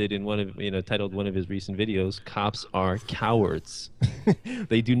Rose did in one of, you know, titled one of his recent videos, cops are cowards.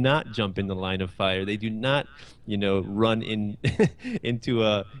 They do not jump in the line of fire. They do not, you know, run in into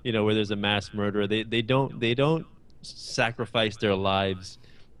a, you know, where there's a mass murderer. They don't sacrifice their lives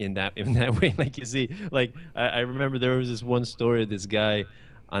in that way. Like, you see, like I remember there was this one story of this guy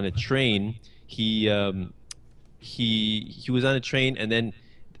on a train. He was on a train, and then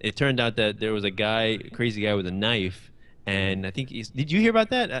it turned out that there was a crazy guy with a knife, and I think did you hear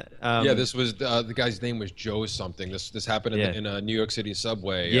about that? Yeah, this was the guy's name was Joe something. This happened in a New York City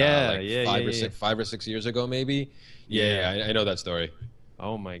subway. Five or six years ago, maybe. Yeah, I know that story.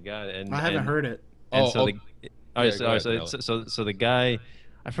 Oh my God! And I haven't heard it. So the guy,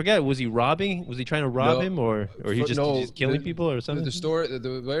 I forget, was he robbing? Was he trying to rob him, or he just killing people or something? The story,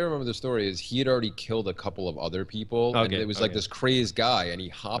 the way I remember the story is he had already killed a couple of other people. Okay, and it was like this crazed guy, and he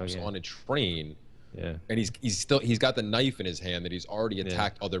hops on a train. Yeah. And he's got the knife in his hand that he's already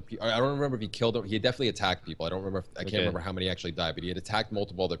attacked other people. I don't remember if he killed them. He had definitely attacked people. I can't remember how many actually died, but he had attacked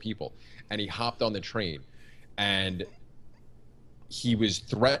multiple other people. And he hopped on the train, and he was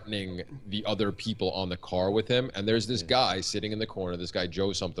threatening the other people on the car with him. And there's this guy sitting in the corner, this guy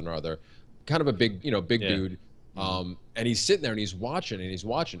Joe something or other, kind of a big dude. And he's sitting there and he's watching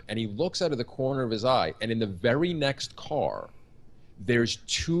and he looks out of the corner of his eye, and in the very next car, there's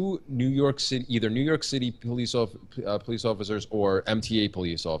two New York City police officers or MTA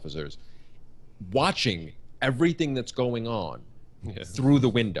police officers watching everything that's going on through the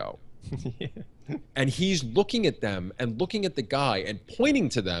window. And he's looking at them and looking at the guy and pointing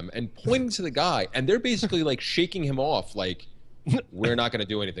to them and pointing to the guy, and they're basically like shaking him off, like, we're not going to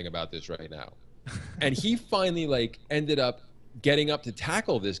do anything about this right now. And he finally like ended up getting up to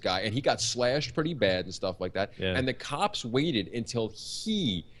tackle this guy, and he got slashed pretty bad and stuff like that. And the cops waited until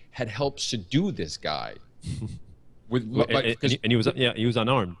he had helped subdue this guy And he was he was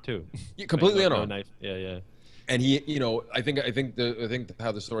unarmed too. Completely No unarmed. knife. Yeah. And he, I think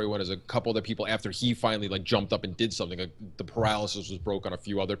how the story went is a couple of the people after he finally like jumped up and did something, like, the paralysis was broke on a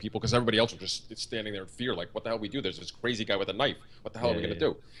few other people because everybody else was just standing there in fear, like, what the hell we do? There's this crazy guy with a knife. What the hell are we gonna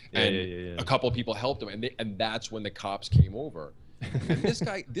do? And a couple of people helped him, and that's when the cops came over. And this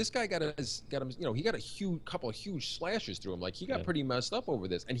guy got him, he got a couple of huge slashes through him. Like, he got pretty messed up over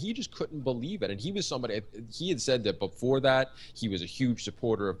this, and he just couldn't believe it. And he was somebody, he had said that before that he was a huge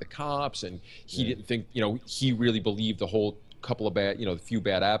supporter of the cops, and he didn't think, he really believed the whole couple of bad, the few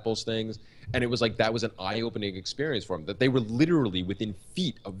bad apples things. And it was like, that was an eye-opening experience for him, that they were literally within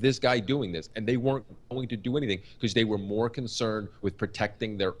feet of this guy doing this, and they weren't going to do anything because they were more concerned with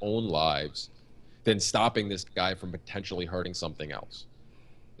protecting their own lives than stopping this guy from potentially hurting someone else.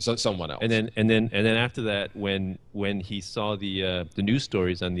 And then after that, when he saw the news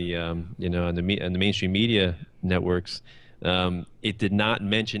stories on the on the mainstream media networks, it did not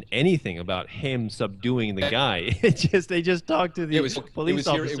mention anything about him subduing the guy. They just talked to the police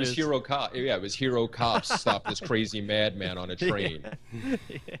officers. It was hero cop. Yeah, it was hero cops stop this crazy madman on a train.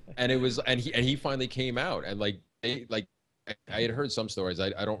 And it was, and he finally came out, and I had heard some stories. I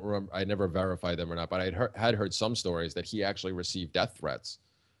don't remember. I never verified them or not, but I had heard some stories that he actually received death threats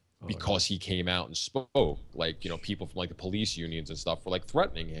because he came out and spoke. Like, people from like the police unions and stuff were like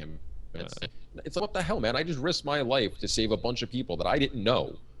threatening him. It's like, what the hell, man? I just risked my life to save a bunch of people that I didn't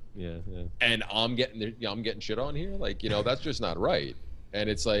know. Yeah. And I'm getting shit on here. Like, that's just not right. And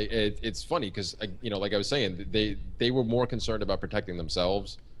it's like, it's funny because, like I was saying, they were more concerned about protecting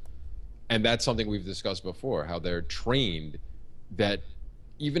themselves. And that's something we've discussed before, how they're trained that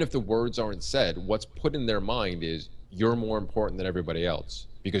even if the words aren't said, what's put in their mind is you're more important than everybody else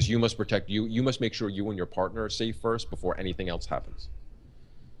because you must protect you. You must make sure you and your partner are safe first before anything else happens.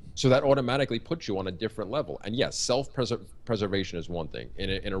 So that automatically puts you on a different level. And yes, self-preservation is one thing.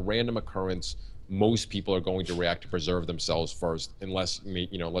 In a random occurrence, most people are going to react to preserve themselves first, unless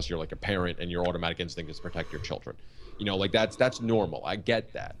you're like a parent and your automatic instinct is to protect your children. Like that's normal. I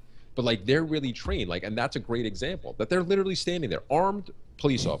get that. But like, they're really trained, like, and that's a great example that they're literally standing there, armed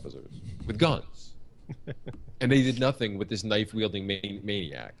police officers with guns, and they did nothing with this knife-wielding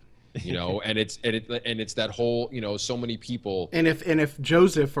maniac, and it's that whole, so many people. And if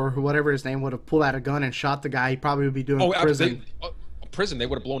Joseph or whatever his name would have pulled out a gun and shot the guy, he probably would be doing prison. Prison, they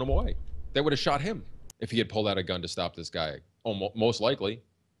would have blown him away. They would have shot him if he had pulled out a gun to stop this guy. Most likely.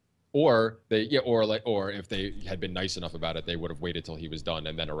 Or if they had been nice enough about it, they would have waited till he was done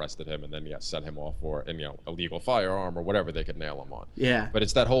and then arrested him and then set him off for illegal firearm or whatever they could nail him on. Yeah. But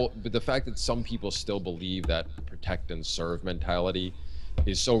it's but the fact that some people still believe that protect and serve mentality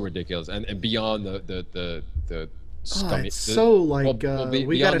is so ridiculous, and beyond the scummy. It's so like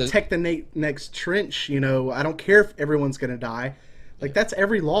we got to tech the next trench. I don't care if everyone's gonna die. Like, that's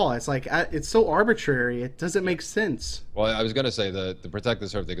every law. It's like, it's so arbitrary. It doesn't make sense. Well, I was going to say the protect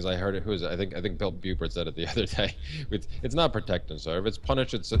and serve thing because I heard it. Who is it? I think Bill Buford said it the other day. It's not protect and serve. It's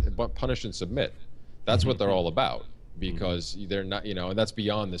punish and submit. That's what they're all about, because they're not, and that's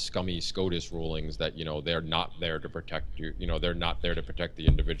beyond the scummy SCOTUS rulings that, they're not there to protect you. They're not there to protect the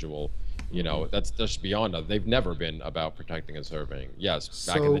individual. That's just beyond that. They've never been about protecting and serving. Yes,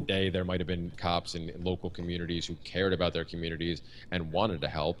 back in the day, there might have been cops in local communities who cared about their communities and wanted to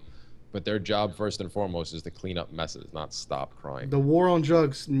help, but their job first and foremost is to clean up messes, not stop crime. The war on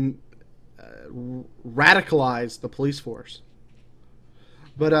drugs radicalized the police force.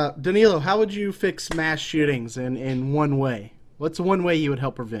 But Danilo, how would you fix mass shootings in one way? What's one way you would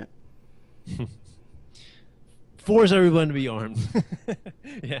help prevent? Force everyone to be armed.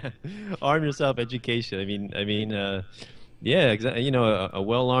 Yeah, arm yourself. Education. Yeah, exactly. A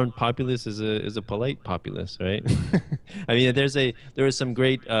well-armed populace is a polite populace, right? There are some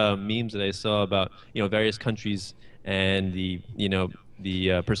great memes that I saw about various countries and the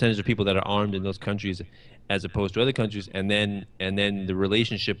percentage of people that are armed in those countries as opposed to other countries, and then the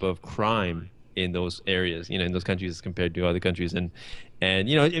relationship of crime in those areas, in those countries compared to other countries, and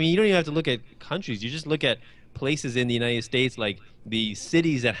you don't even have to look at countries. You just look at places in the United States, like the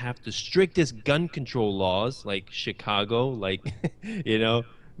cities that have the strictest gun control laws, like Chicago, like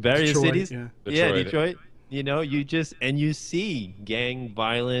various Detroit, cities. yeah. Detroit. You see gang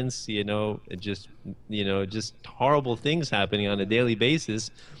violence, just horrible things happening on a daily basis,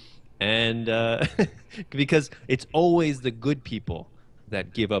 and because it's always the good people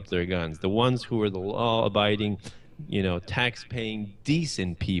that give up their guns, the ones who are the law-abiding, tax-paying,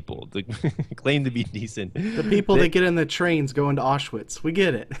 decent people, that claim to be decent. The people that get in the trains going to Auschwitz. We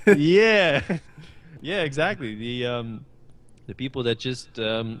get it. Yeah, exactly. The people that just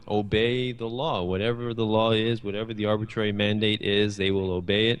obey the law, whatever the law is, whatever the arbitrary mandate is, they will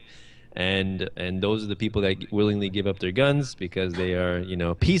obey it. And those are the people that willingly give up their guns because they are, you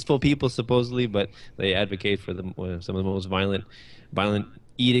know, peaceful people supposedly, but they advocate for some of the most violent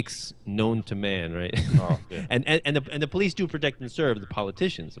edicts known to man, right? Oh, yeah. And the police do protect and serve the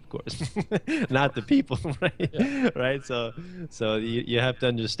politicians, of course, not the people, right? Yeah. Right. So you have to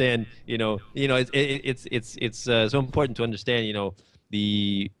understand, it's so important to understand,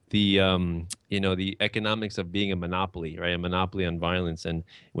 the economics of being a monopoly, right? A monopoly on violence. And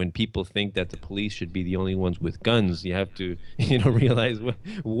when people think that the police should be the only ones with guns, you have to, realize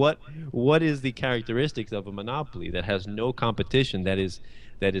what is the characteristics of a monopoly that has no competition, that is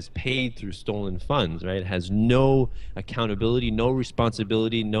paid through stolen funds, right? It has no accountability, no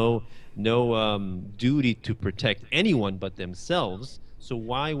responsibility, no duty to protect anyone but themselves. So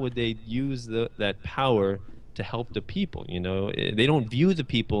why would they use that power to help the people? They don't view the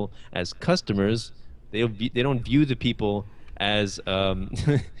people as customers. They don't view the people as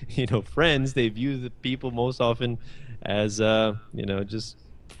friends. They view the people most often as just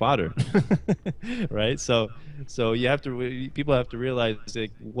fodder, right? So people have to realize,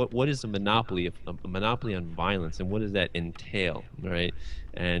 like, what is a monopoly? A monopoly on violence, and what does that entail, right?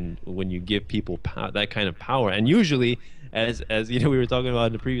 And when you give people that kind of power, and usually, as we were talking about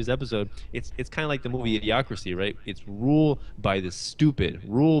in the previous episode, it's kind of like the movie Idiocracy, right? It's rule by the stupid,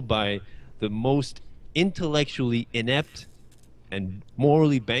 rule by the most intellectually inept and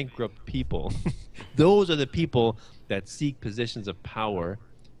morally bankrupt people. Those are the people that seek positions of power,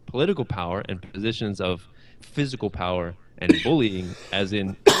 political power, and positions of physical power and bullying, as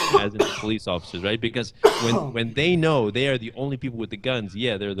in police officers, right? Because when they know they are the only people with the guns,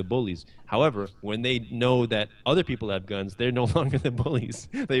 yeah, they're the bullies. However, when they know that other people have guns, they're no longer the bullies.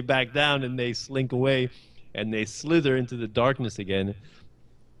 They back down and they slink away, and they slither into the darkness again,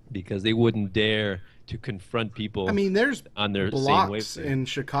 because they wouldn't dare to confront people. I mean, there's on their blocks same in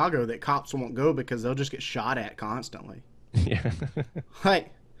Chicago that cops won't go because they'll just get shot at constantly. Yeah.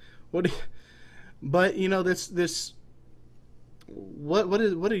 Like, but this. What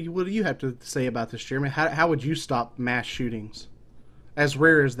do you have to say about this, Jeremy? How would you stop mass shootings, as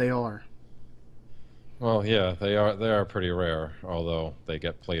rare as they are? Well, yeah, they are pretty rare, although they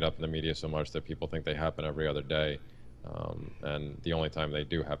get played up in the media so much that people think they happen every other day. And the only time they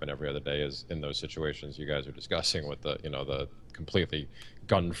do happen every other day is in those situations you guys are discussing, with the completely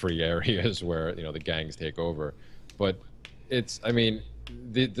gun-free areas where the gangs take over. But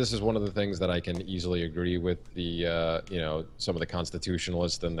this is one of the things that I can easily agree with some of the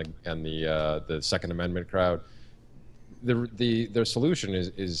constitutionalists and the Second Amendment crowd. Their solution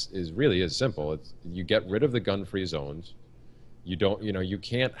is really simple. You get rid of the gun-free zones. You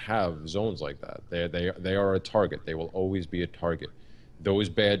can't have zones like that. They are a target. They will always be a target. Those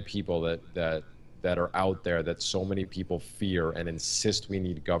bad people that are out there, that so many people fear and insist we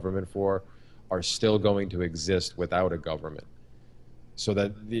need government for, are still going to exist without a government. So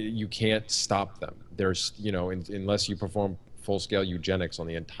that you can't stop them. There's, unless you perform full-scale eugenics on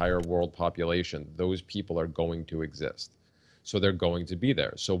the entire world population, those people are going to exist. So they're going to be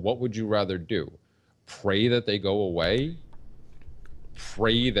there. So what would you rather do? Pray that they go away?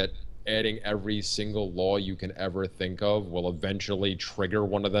 Pray that adding every single law you can ever think of will eventually trigger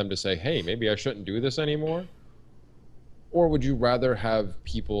one of them to say, hey, maybe I shouldn't do this anymore? Or would you rather have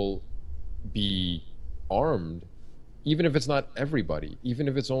people be armed, even if it's not everybody, even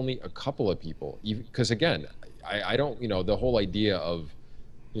if it's only a couple of people? Because again, I don't, the whole idea of,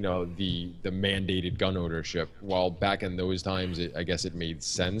 the mandated gun ownership, while back in those times, I guess it made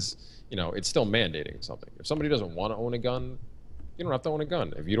sense, it's still mandating something. If somebody doesn't want to own a gun, you don't have to own a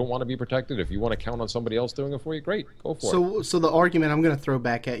gun. If you don't want to be protected, if you want to count on somebody else doing it for you, great, go for it. So the argument I'm going to throw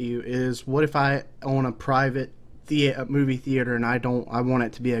back at you is, what if I own a private movie theater and I want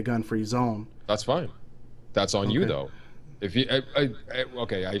it to be a gun-free zone? That's fine. That's on you, though. If you,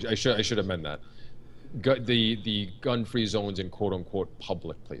 I should amend that. The gun-free zones in quote-unquote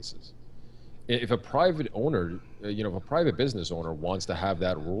public places. If a private owner, if a private business owner wants to have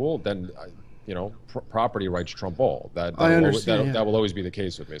that rule, then property rights trump all. That will always be the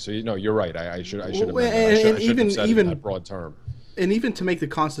case with me. So you're right. I should have said in that broad term. And even to make the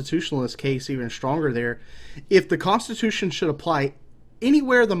constitutionalist case even stronger, there, if the Constitution should apply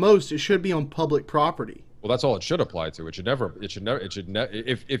anywhere the most, it should be on public property. Well, that's all it should apply to. It should never.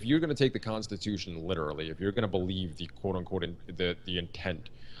 If you're going to take the Constitution literally, if you're going to believe the quote unquote the intent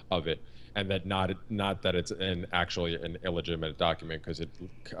of it, and that not that it's actually an illegitimate document because it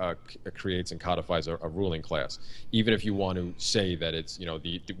creates and codifies a ruling class. Even if you want to say that it's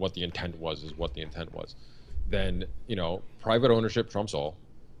what the intent was is what the intent was, then private ownership trumps all,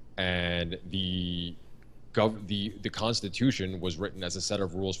 and the Constitution was written as a set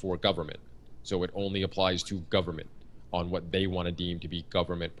of rules for government, so it only applies to government on what they want to deem to be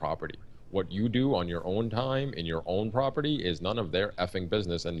government property. What you do on your own time in your own property is none of their effing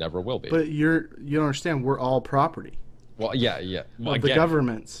business and never will be. But you don't understand. We're all property. Well, yeah. Well, of the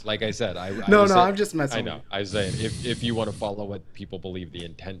governments. Like I said, I'm just messing. I know. I was saying if you want to follow what people believe the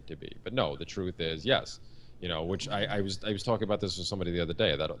intent to be, but no, the truth is yes. Which I was talking about this with somebody the other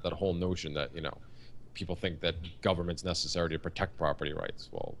day. That whole notion that people think that government's necessary to protect property rights.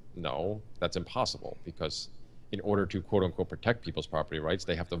 Well, no, that's impossible, because in order to quote unquote protect people's property rights,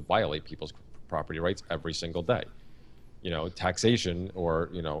 they have to violate people's property rights every single day. Taxation or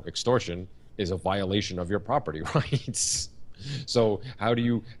extortion is a violation of your property rights. So how do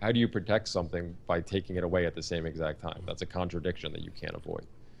you protect something by taking it away at the same exact time? That's a contradiction that you can't avoid.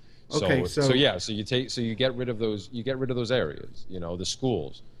 Okay, so you get rid of those areas, the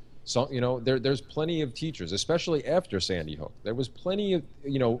schools. So there's plenty of teachers, especially after Sandy Hook. There was plenty of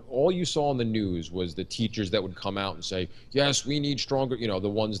all you saw on the news was the teachers that would come out and say, yes, we need stronger, the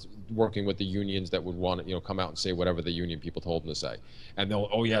ones working with the unions that would want to come out and say whatever the union people told them to say, and they'll,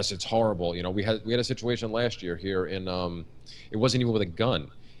 oh yes, it's horrible. We had a situation last year here in it wasn't even with a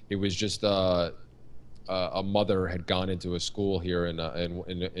gun. It was just a mother had gone into a school here in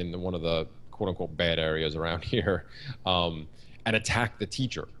one of the quote unquote bad areas around here, and attacked the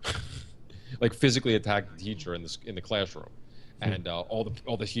teacher, like physically attacked the teacher in the classroom, and all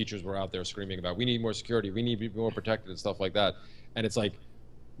the teachers were out there screaming about, we need more security, we need to be more protected and stuff like that. And it's like,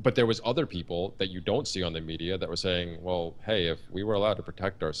 but there was other people that you don't see on the media that were saying, well, hey, if we were allowed to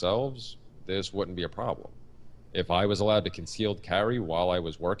protect ourselves, this wouldn't be a problem. If I was allowed to concealed carry while I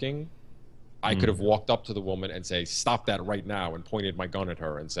was working, I could have walked up to the woman and say, stop that right now, and pointed my gun at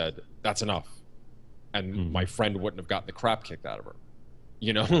her and said, that's enough. And my friend wouldn't have gotten the crap kicked out of her.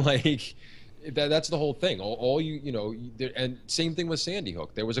 Like that's the whole thing. All and same thing with Sandy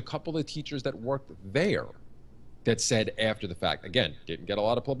Hook. There was a couple of teachers that worked there that said after the fact, again, didn't get a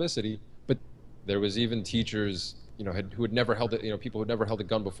lot of publicity, but there was even teachers, who had never held it, people who had never held a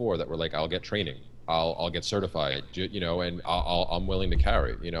gun before that were like, I'll get training, I'll get certified, and I'm willing to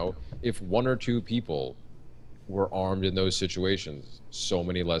carry. If one or two people were armed in those situations, so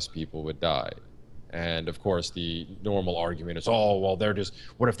many less people would die. And of course, the normal argument is, oh, well,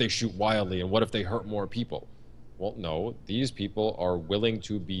 what if they shoot wildly, and what if they hurt more people? Well, no, these people are willing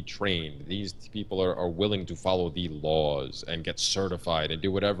to be trained. These people are willing to follow the laws and get certified and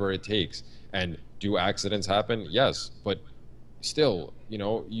do whatever it takes. And do accidents happen? Yes, but still,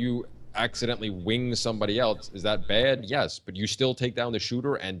 you accidentally wing somebody else. Is that bad? Yes, but you still take down the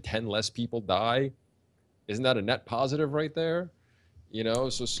shooter and 10 less people die. Isn't that a net positive right there?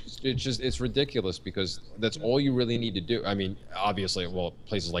 So it's ridiculous, because that's all you really need to do. I mean, obviously, well,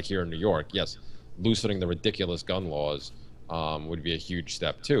 places like here in New York, yes, loosening the ridiculous gun laws would be a huge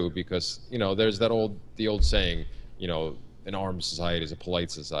step too, because there's the old saying, an armed society is a polite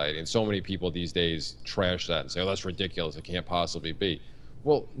society, and so many people these days trash that and say, oh, that's ridiculous, it can't possibly be.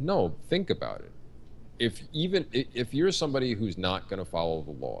 Well, no, think about it. If you're somebody who's not going to follow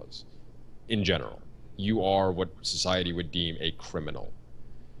the laws in general, you are what society would deem a criminal.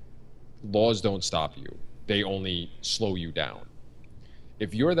 Laws don't stop you. They only slow you down.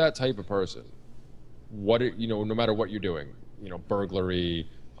 If you're that type of person, no matter what you're doing, burglary,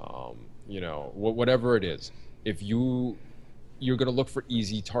 whatever it is, if you're going to look for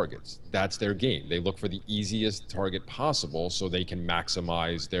easy targets. That's their game. They look for the easiest target possible so they can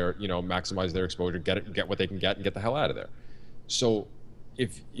maximize their exposure, get what they can get, and get the hell out of there. So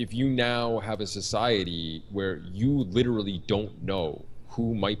if you now have a society where you literally don't know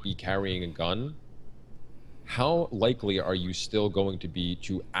who might be carrying a gun, how likely are you still going to be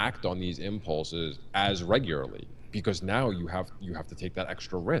to act on these impulses as regularly? Because now you have to take that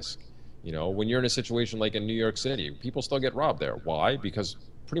extra risk. When you're in a situation like in New York City, people still get robbed there. Why? Because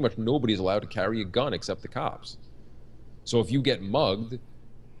pretty much nobody's allowed to carry a gun except the cops. So if you get mugged,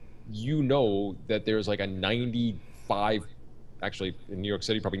 that there's like a 95, actually in New York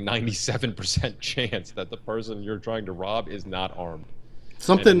City, probably 97% chance that the person you're trying to rob is not armed.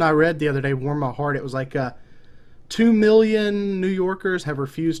 Something I read the other day warmed my heart. It was like 2 million New Yorkers have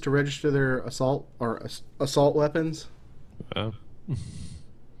refused to register their assault weapons. Wow.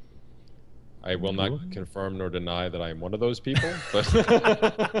 I will not confirm nor deny that I am one of those people, but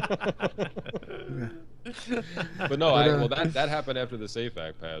but no, that happened after the SAFE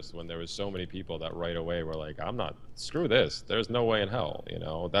Act passed, when there was so many people that right away were like, screw this. There's no way in hell,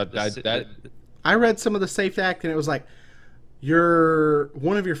 I read some of the SAFE Act, and it was like,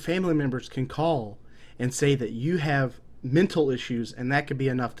 one of your family members can call and say that you have mental issues, and that could be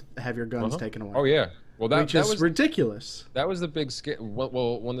enough to have your guns taken away. Oh yeah. Well, which is ridiculous. That was the big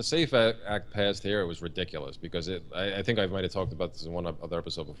well, when the SAFE Act passed here, it was ridiculous because I think I might have talked about this in one other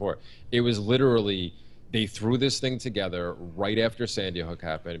episode before. It was literally, they threw this thing together right after Sandy Hook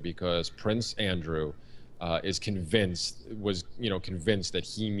happened because Prince Andrew was convinced that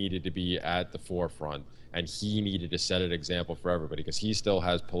he needed to be at the forefront and he needed to set an example for everybody because he still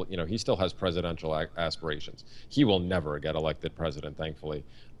has presidential aspirations. He will never get elected president, thankfully.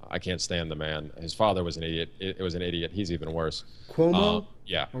 I can't stand the man. His father was an idiot. It was an idiot. He's even worse. Cuomo?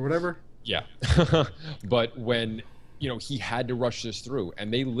 Yeah. Or whatever? Yeah. But when, he had to rush this through,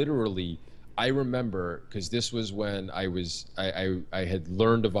 and they literally, I remember, because this was when I had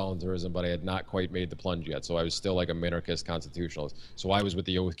learned of voluntarism, but I had not quite made the plunge yet. So I was still like a minarchist constitutionalist. So I was with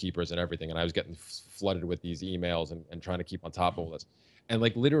the Oath Keepers and everything, and I was getting flooded with these emails and trying to keep on top of all this. And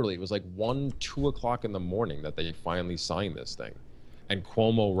like literally, it was like 1, 2 o'clock in the morning that they finally signed this thing. And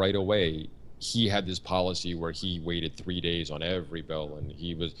Cuomo right away, he had this policy where he waited 3 days on every bill, and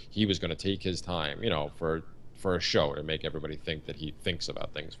he was going to take his time, for a show to make everybody think that he thinks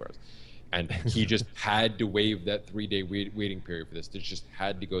about things first. And he just had to waive that 3-day waiting period for this. It just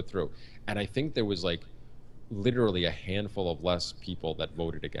had to go through. And I think there was like literally a handful of less people that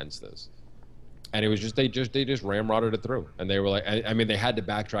voted against this. And it was just they just ramrodded it through, and they were like, I mean, they had to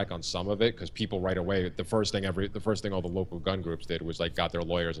backtrack on some of it because people right away, the first thing all the local gun groups did was like got their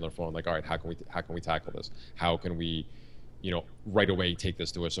lawyers on their phone, like, all right, how can we tackle this? How can we, right away take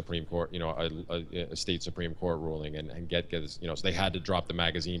this to a Supreme Court, a state Supreme Court ruling and get this, so they had to drop the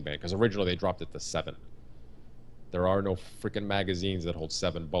magazine ban because originally they dropped it to 7. There are no freaking magazines that hold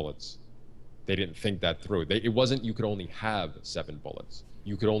 7 bullets. They didn't think that through. It wasn't you could only have 7 bullets.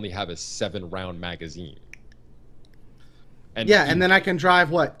 You could only have a 7-round magazine. And then I can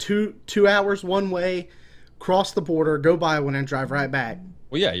drive, what, two hours one way, cross the border, go buy one, and drive right back.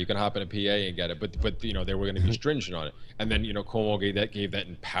 Well, yeah, you can hop in a PA and get it, but they were going to be stringent on it. And then, Cuomo gave that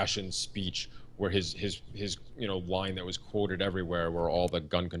impassioned speech where his line that was quoted everywhere, where all the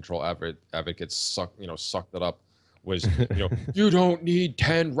gun control advocates sucked it up, was, you don't need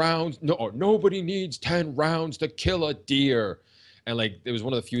 10 rounds. No, nobody needs 10 rounds to kill a deer. And like, it was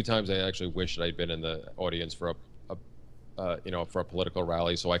one of the few times I actually wished I'd been in the audience for a political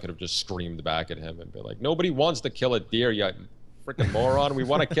rally, so I could have just screamed back at him and be like, "Nobody wants to kill a deer, you freaking moron. We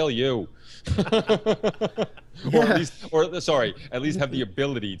want to kill you." Or at least have the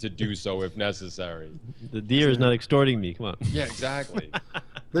ability to do so if necessary. The deer is not extorting me. Come on. Yeah, exactly.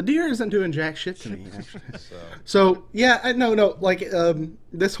 The deer isn't doing jack shit to me, actually. So yeah, no, like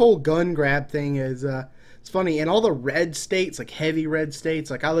this whole gun grab thing is. It's funny, in all the red states, like heavy red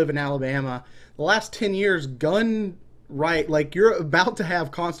states, like I live in Alabama, the last 10 years, gun right, like you're about to have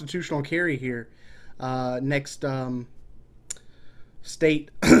constitutional carry here next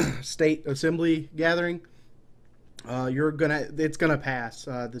state assembly gathering. It's gonna pass.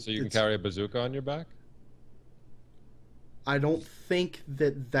 So you can carry a bazooka on your back? I don't think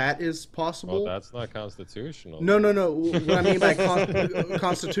that is possible. Oh, that's not constitutional. No. What I mean by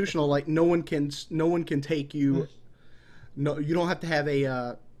constitutional, like no one can take you. No, you don't have to have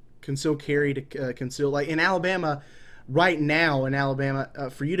a concealed carry to conceal. Like in Alabama, right now in Alabama,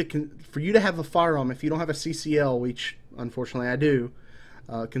 for you to have a firearm, if you don't have a CCL, which unfortunately I do,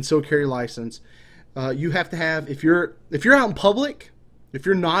 concealed carry license, you have to have if you're out in public, if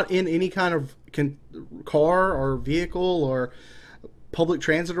you're not in any kind of car or vehicle or public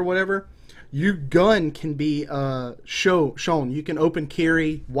transit or whatever, your gun can be shown. You can open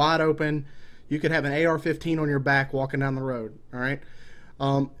carry, wide open. You could have an AR-15 on your back walking down the road. All right.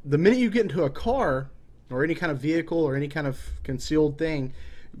 The minute you get into a car or any kind of vehicle or any kind of concealed thing,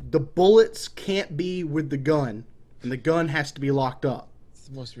 the bullets can't be with the gun, and the gun has to be locked up. It's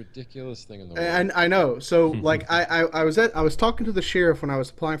the most ridiculous thing in the world. And I know. So like I was talking to the sheriff when I was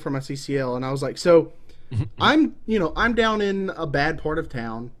applying for my CCL, and I was like, so I'm down in a bad part of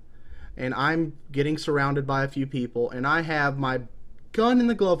town, and I'm getting surrounded by a few people, and I have my gun in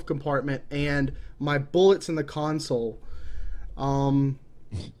the glove compartment and my bullets in the console.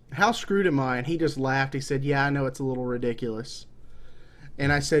 How screwed am I? And he just laughed. He said, "Yeah, I know it's a little ridiculous."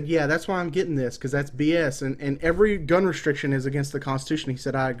 And I said, "Yeah, that's why I'm getting this, because that's BS. And every gun restriction is against the Constitution." He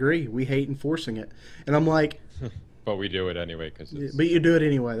said, "I agree. We hate enforcing it." And I'm like, but we do it anyway. But you do it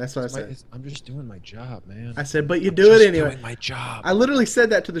anyway. That's what I said. I'm just doing my job, man. I said, but you do it anyway. Doing my job. I literally said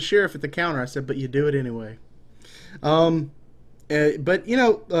that to the sheriff at the counter. I said, but you do it anyway. But,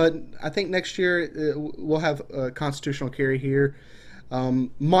 I think next year we'll have a constitutional carry here.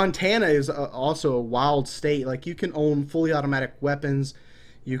 Montana is also a wild state. Like, you can own fully automatic weapons.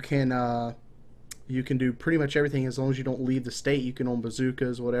 You can you can do pretty much everything as long as you don't leave the state. You can own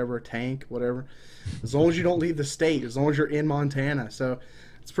bazookas, whatever, a tank, whatever, as long as you don't leave the state, as long as you're in Montana. So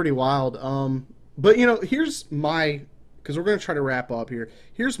it's pretty wild. But you know, here's my, because we're going to try to wrap up here.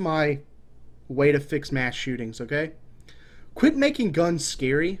 Here's my way to fix mass shootings. Okay, quit making guns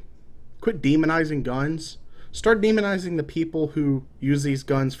scary. Quit demonizing guns. Start demonizing the people who use these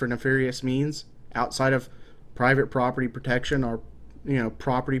guns for nefarious means outside of private property protection or, you know,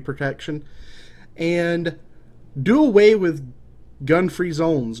 property protection. And do away with gun-free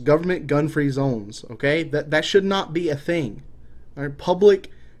zones, government gun-free zones, okay? That should not be a thing. All right?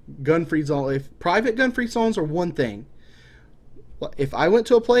 Public gun-free zones. If private gun-free zones are one thing. If I went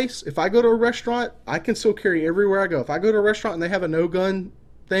to a place, if I go to a restaurant, I can still carry everywhere I go. If I go to a restaurant and they have a no-gun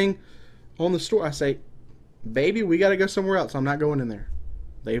thing on the store, I say, baby, we got to go somewhere else. I'm not going in there.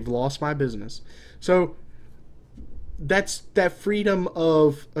 They've lost my business. So that's that freedom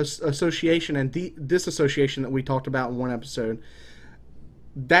of association and disassociation that we talked about in one episode.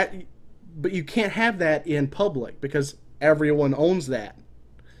 But you can't have that in public because everyone owns that.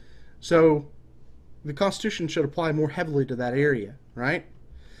 So the Constitution should apply more heavily to that area, right?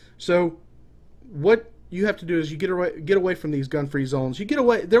 So what you have to do is you get away from these gun-free zones. You get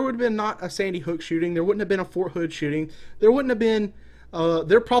away. There would have been not a Sandy Hook shooting. There wouldn't have been a Fort Hood shooting. There wouldn't have been.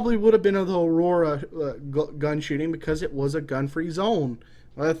 There probably would have been the Aurora gun shooting because it was a gun-free zone,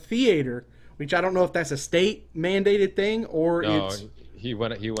 a theater. Which I don't know if that's a state mandated thing or No, it's. he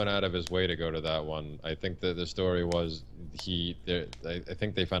went out of his way to go to that one. I think that the story was I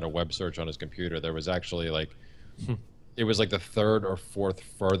think they found a web search on his computer. There was actually like. It was like the third or fourth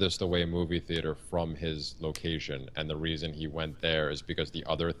furthest away movie theater from his location, and the reason he went there is because the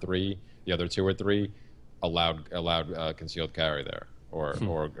other two or three, allowed concealed carry there,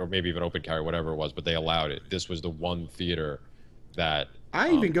 or maybe even open carry, whatever it was, but they allowed it. This was the one theater that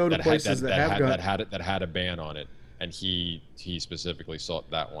I even go to places that have guns that had a ban on it, and he specifically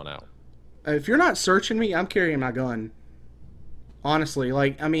sought that one out. If you're not searching me, I'm carrying my gun. Honestly,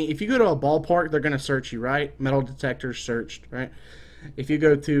 like, I mean, if you go to a ballpark, they're going to search you, right? Metal detectors searched, right? If you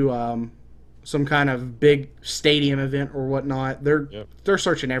go to some kind of big stadium event or whatnot, they're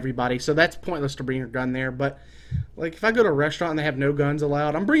searching everybody. So that's pointless to bring your gun there. But, like, if I go to a restaurant and they have no guns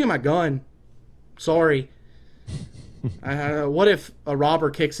allowed, I'm bringing my gun. Sorry. What if a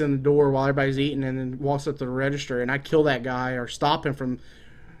robber kicks in the door while everybody's eating and then walks up to the register and I kill that guy or stop him from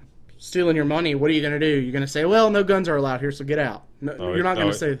stealing your money? What are you going to do? You're going to say, well, no guns are allowed here, so get out. No, you're not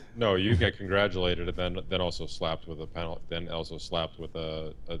going to say... No, you get congratulated and then also slapped with a penalty, then also slapped with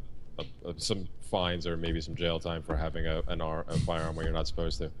some fines or maybe some jail time for having a firearm where you're not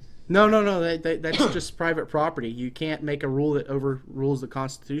supposed to. No. That's just private property. You can't make a rule that overrules the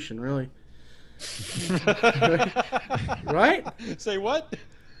Constitution, really. Right? Say what?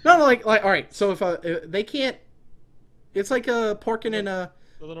 No, like all right, so if they can't... It's like parking in a...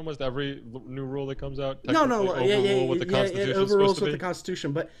 Doesn't almost every new rule that comes out No, overrule what the Constitution it is overrules supposed to with be? the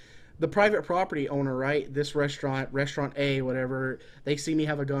Constitution, but the private property owner, right? This restaurant A, whatever, they see me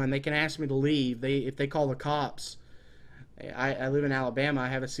have a gun, they can ask me to leave. If they call the cops, I live in Alabama, I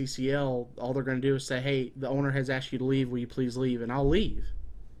have a CCL. All they're going to do is say, hey, the owner has asked you to leave, will you please leave? And I'll leave.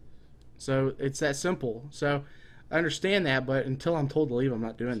 So it's that simple. So I understand that, but until I'm told to leave, I'm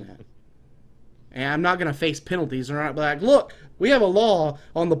not doing that. And I'm not going to face penalties. They're not like, look, we have a law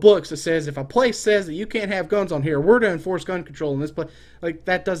on the books that says if a place says that you can't have guns on here, we're to enforce gun control in this place. Like,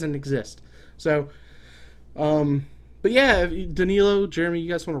 that doesn't exist. So, but yeah, Danilo, Jeremy, you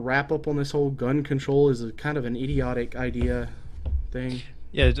guys want to wrap up on this whole gun control is a kind of an idiotic idea thing?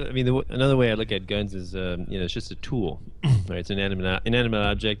 Yeah, I mean, another way I look at guns is, it's just a tool, right? It's an inanimate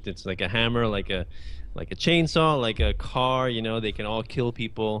object. It's like a hammer, like a chainsaw, like a car. They can all kill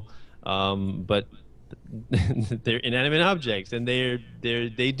people. But they're inanimate objects and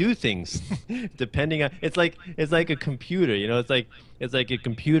they do things depending on it's like a computer, it's like a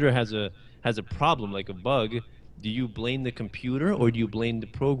computer has a problem, like a bug. Do you blame the computer or do you blame the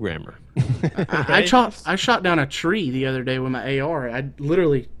programmer? I shot down a tree the other day with my AR. I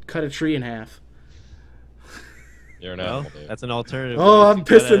literally cut a tree in half. You're an animal, dude. That's an alternative. Oh, I'm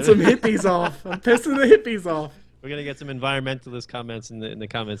pissing some hippies off. I'm pissing the hippies off. We're gonna get some environmentalist comments in the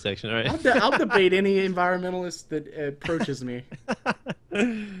comment section, all right? I'll debate any environmentalist that approaches me.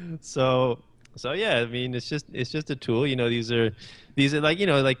 So yeah, I mean, it's just a tool. These are like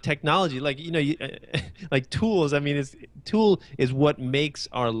like technology, like like tools. I mean, tool is what makes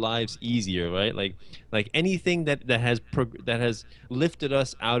our lives easier, right? Like anything that has lifted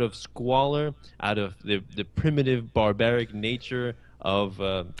us out of squalor, out of the primitive barbaric nature of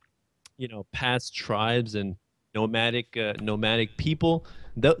past tribes and nomadic people.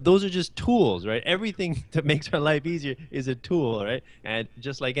 those are just tools, right? Everything that makes our life easier is a tool, right? And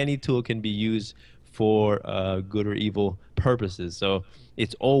just like any tool can be used for good or evil purposes. So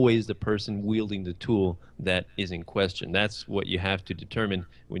it's always the person wielding the tool that is in question. That's what you have to determine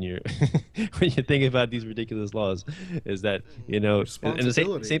when you're when you're thinking about these ridiculous laws. Is that, and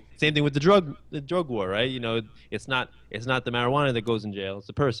the same thing with the drug war, right? It's not the marijuana that goes in jail; it's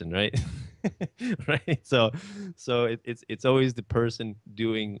the person, right? Right. So it's always the person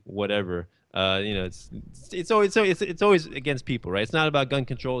doing whatever. It's always against people, right? It's not about gun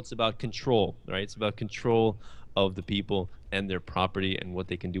control. It's about control, right? It's about control of the people and their property and what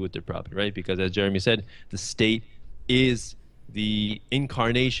they can do with their property, right? Because as Jeremy said, the state is the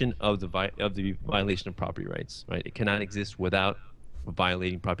incarnation of the violation of property rights, right? It cannot exist without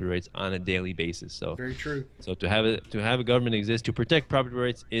violating property rights on a daily basis. So very true. So to have a government exist to protect property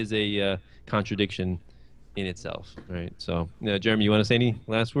rights is a contradiction in itself, right? So, Jeremy, you want to say any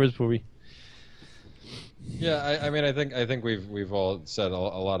last words before we? Yeah, I mean, I think we've all said a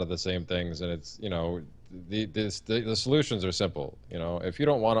lot of the same things, and it's the solutions are simple. If you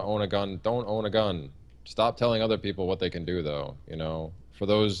don't want to own a gun, don't own a gun. Stop telling other people what they can do, though. For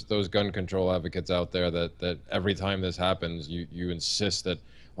those gun control advocates out there that every time this happens, you insist that,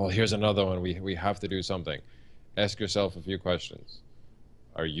 well, here's another one. We have to do something. Ask yourself a few questions.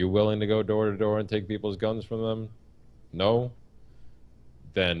 Are you willing to go door to door and take people's guns from them? No.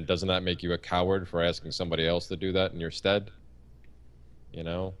 Then doesn't that make you a coward for asking somebody else to do that in your stead?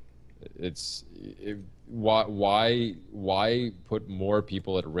 Why put more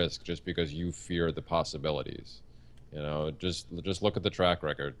people at risk just because you fear the possibilities? Just look at the track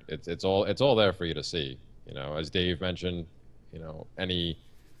record. It's all there for you to see. As Dave mentioned,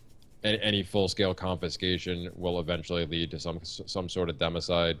 any full-scale confiscation will eventually lead to some sort of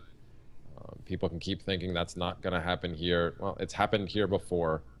democide. People can keep thinking that's not going to happen here. Well, it's happened here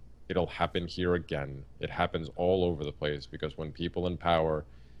before. It'll happen here again. It happens all over the place because when people in power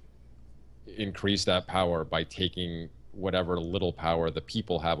increase that power by taking whatever little power the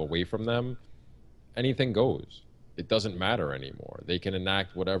people have away from them, anything goes. It doesn't matter anymore. They can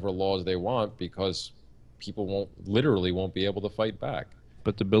enact whatever laws they want because people literally won't be able to fight back.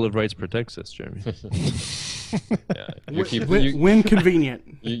 But the Bill of Rights protects us, Jeremy. Yeah, when convenient.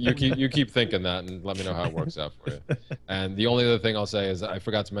 You keep thinking that, and let me know how it works out for you. And the only other thing I'll say is I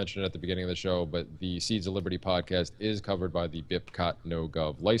forgot to mention it at the beginning of the show, but the Seeds of Liberty podcast is covered by the BIPCOT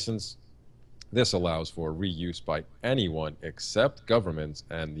No-Gov license. This allows for reuse by anyone except governments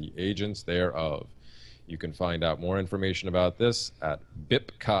and the agents thereof. You can find out more information about this at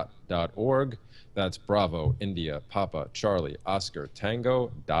bipcot.org. That's Bravo, India, Papa, Charlie, Oscar,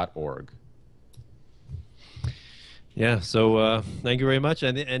 Tango.org. Yeah, so thank you very much.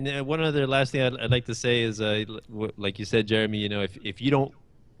 And one other last thing I'd like to say is, like you said, Jeremy, if you don't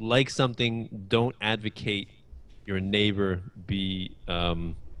like something, don't advocate your neighbor be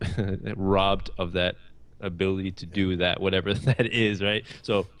robbed of that ability to do that, whatever that is, right?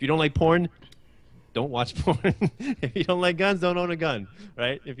 So if you don't like porn, don't watch porn. If you don't like guns, don't own a gun,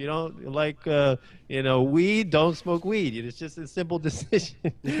 right? If you don't like, weed, don't smoke weed. It's just a simple decision.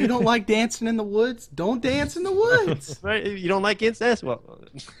 If you don't like dancing in the woods, don't dance in the woods. Right? If you don't like incest, well,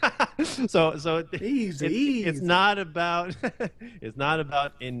 so easy. It's not about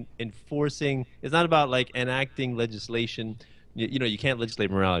enforcing. It's not about like enacting legislation. You can't legislate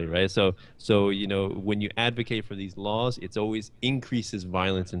morality, right? So when you advocate for these laws, it's always increases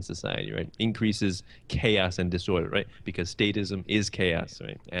violence in society, right? Increases chaos and disorder, right? Because statism is chaos,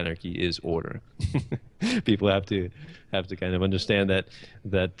 right? Anarchy is order. People have to kind of understand that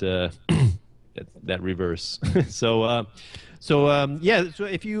reverse. So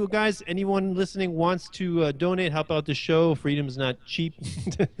if you guys, anyone listening wants to donate, help out the show. Freedom is not cheap.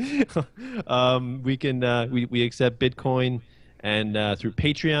 We can we accept Bitcoin. And through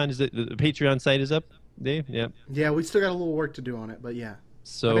Patreon, the Patreon site is up, Dave? Yeah. Yeah, we still got a little work to do on it, but yeah.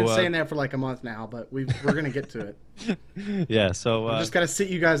 So I've been saying that for like a month now, but we're gonna get to it. Yeah. So I just gotta sit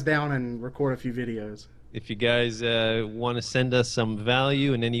you guys down and record a few videos. If you guys want to send us some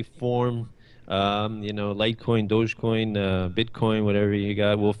value in any form, Litecoin, Dogecoin, Bitcoin, whatever you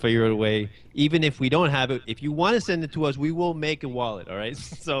got, we'll figure out a way. Even if we don't have it, if you want to send it to us, we will make a wallet, all right?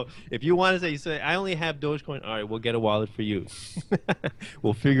 So if you want to say, I only have Dogecoin, all right, we'll get a wallet for you.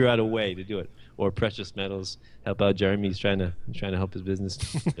 We'll figure out a way to do it. Or precious metals. Help out Jeremy. He's trying to help his business.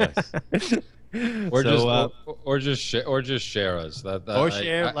 Yes. Or just share us. I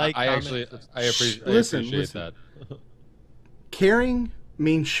appreciate that. Caring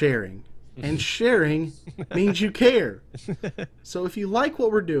means sharing. And sharing means you care. So if you like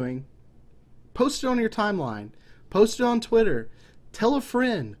what we're doing, post it on your timeline. Post it on Twitter. tell a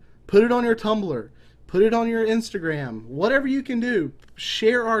friend, put it on your Tumblr, put it on your Instagram, whatever you can do.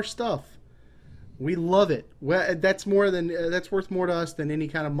 Share our stuff. We love it. Well, that's worth more to us than any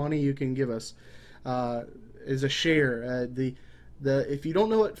kind of money you can give us. Is a share. If you don't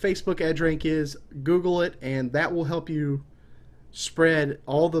know what Facebook EdgeRank is, Google it, and that will help you spread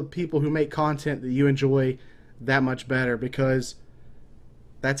all the people who make content that you enjoy that much better, because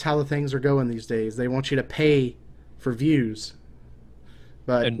that's how the things are going these days. They want you to pay for views,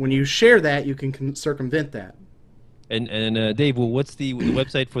 but when you share that, you can circumvent that. And Dave, well, what's the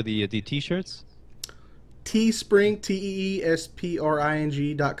website for the t-shirts? Teespring,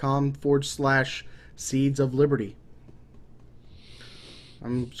 teespring.com/Seeds of Liberty.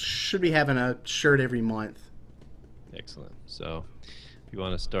 Should be having a shirt every month. Excellent. So, if you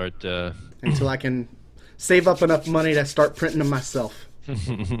want to start... until I can save up enough money to start printing them myself.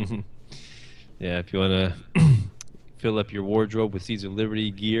 Yeah, if you want to fill up your wardrobe with Seeds of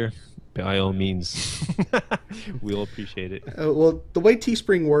Liberty gear, by all means, we'll appreciate it. Well, the way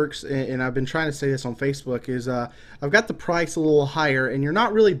Teespring works, and I've been trying to say this on Facebook, is I've got the price a little higher, and you're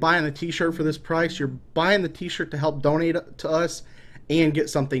not really buying the t-shirt for this price. You're buying the t-shirt to help donate to us and get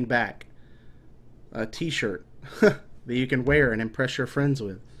something back. A t-shirt that you can wear and impress your friends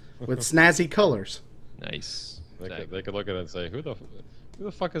with snazzy colors. Nice. They could look at it and say, who the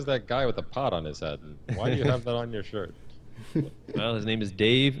fuck is that guy with the pot on his head? And why do you have that on your shirt? Well, his name is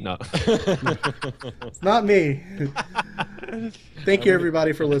Dave. No. It's not me. Thank you,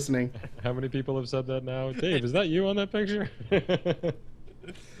 everybody, for listening. How many people have said that now? Dave, is that you on that picture?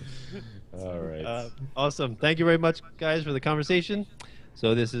 All right. Awesome. Thank you very much, guys, for the conversation.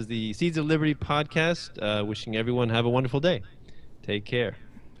 So this is the Seeds of Liberty podcast. Wishing everyone have a wonderful day. Take care.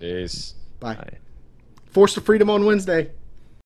 Peace. Bye. Bye. Force to Freedom on Wednesday.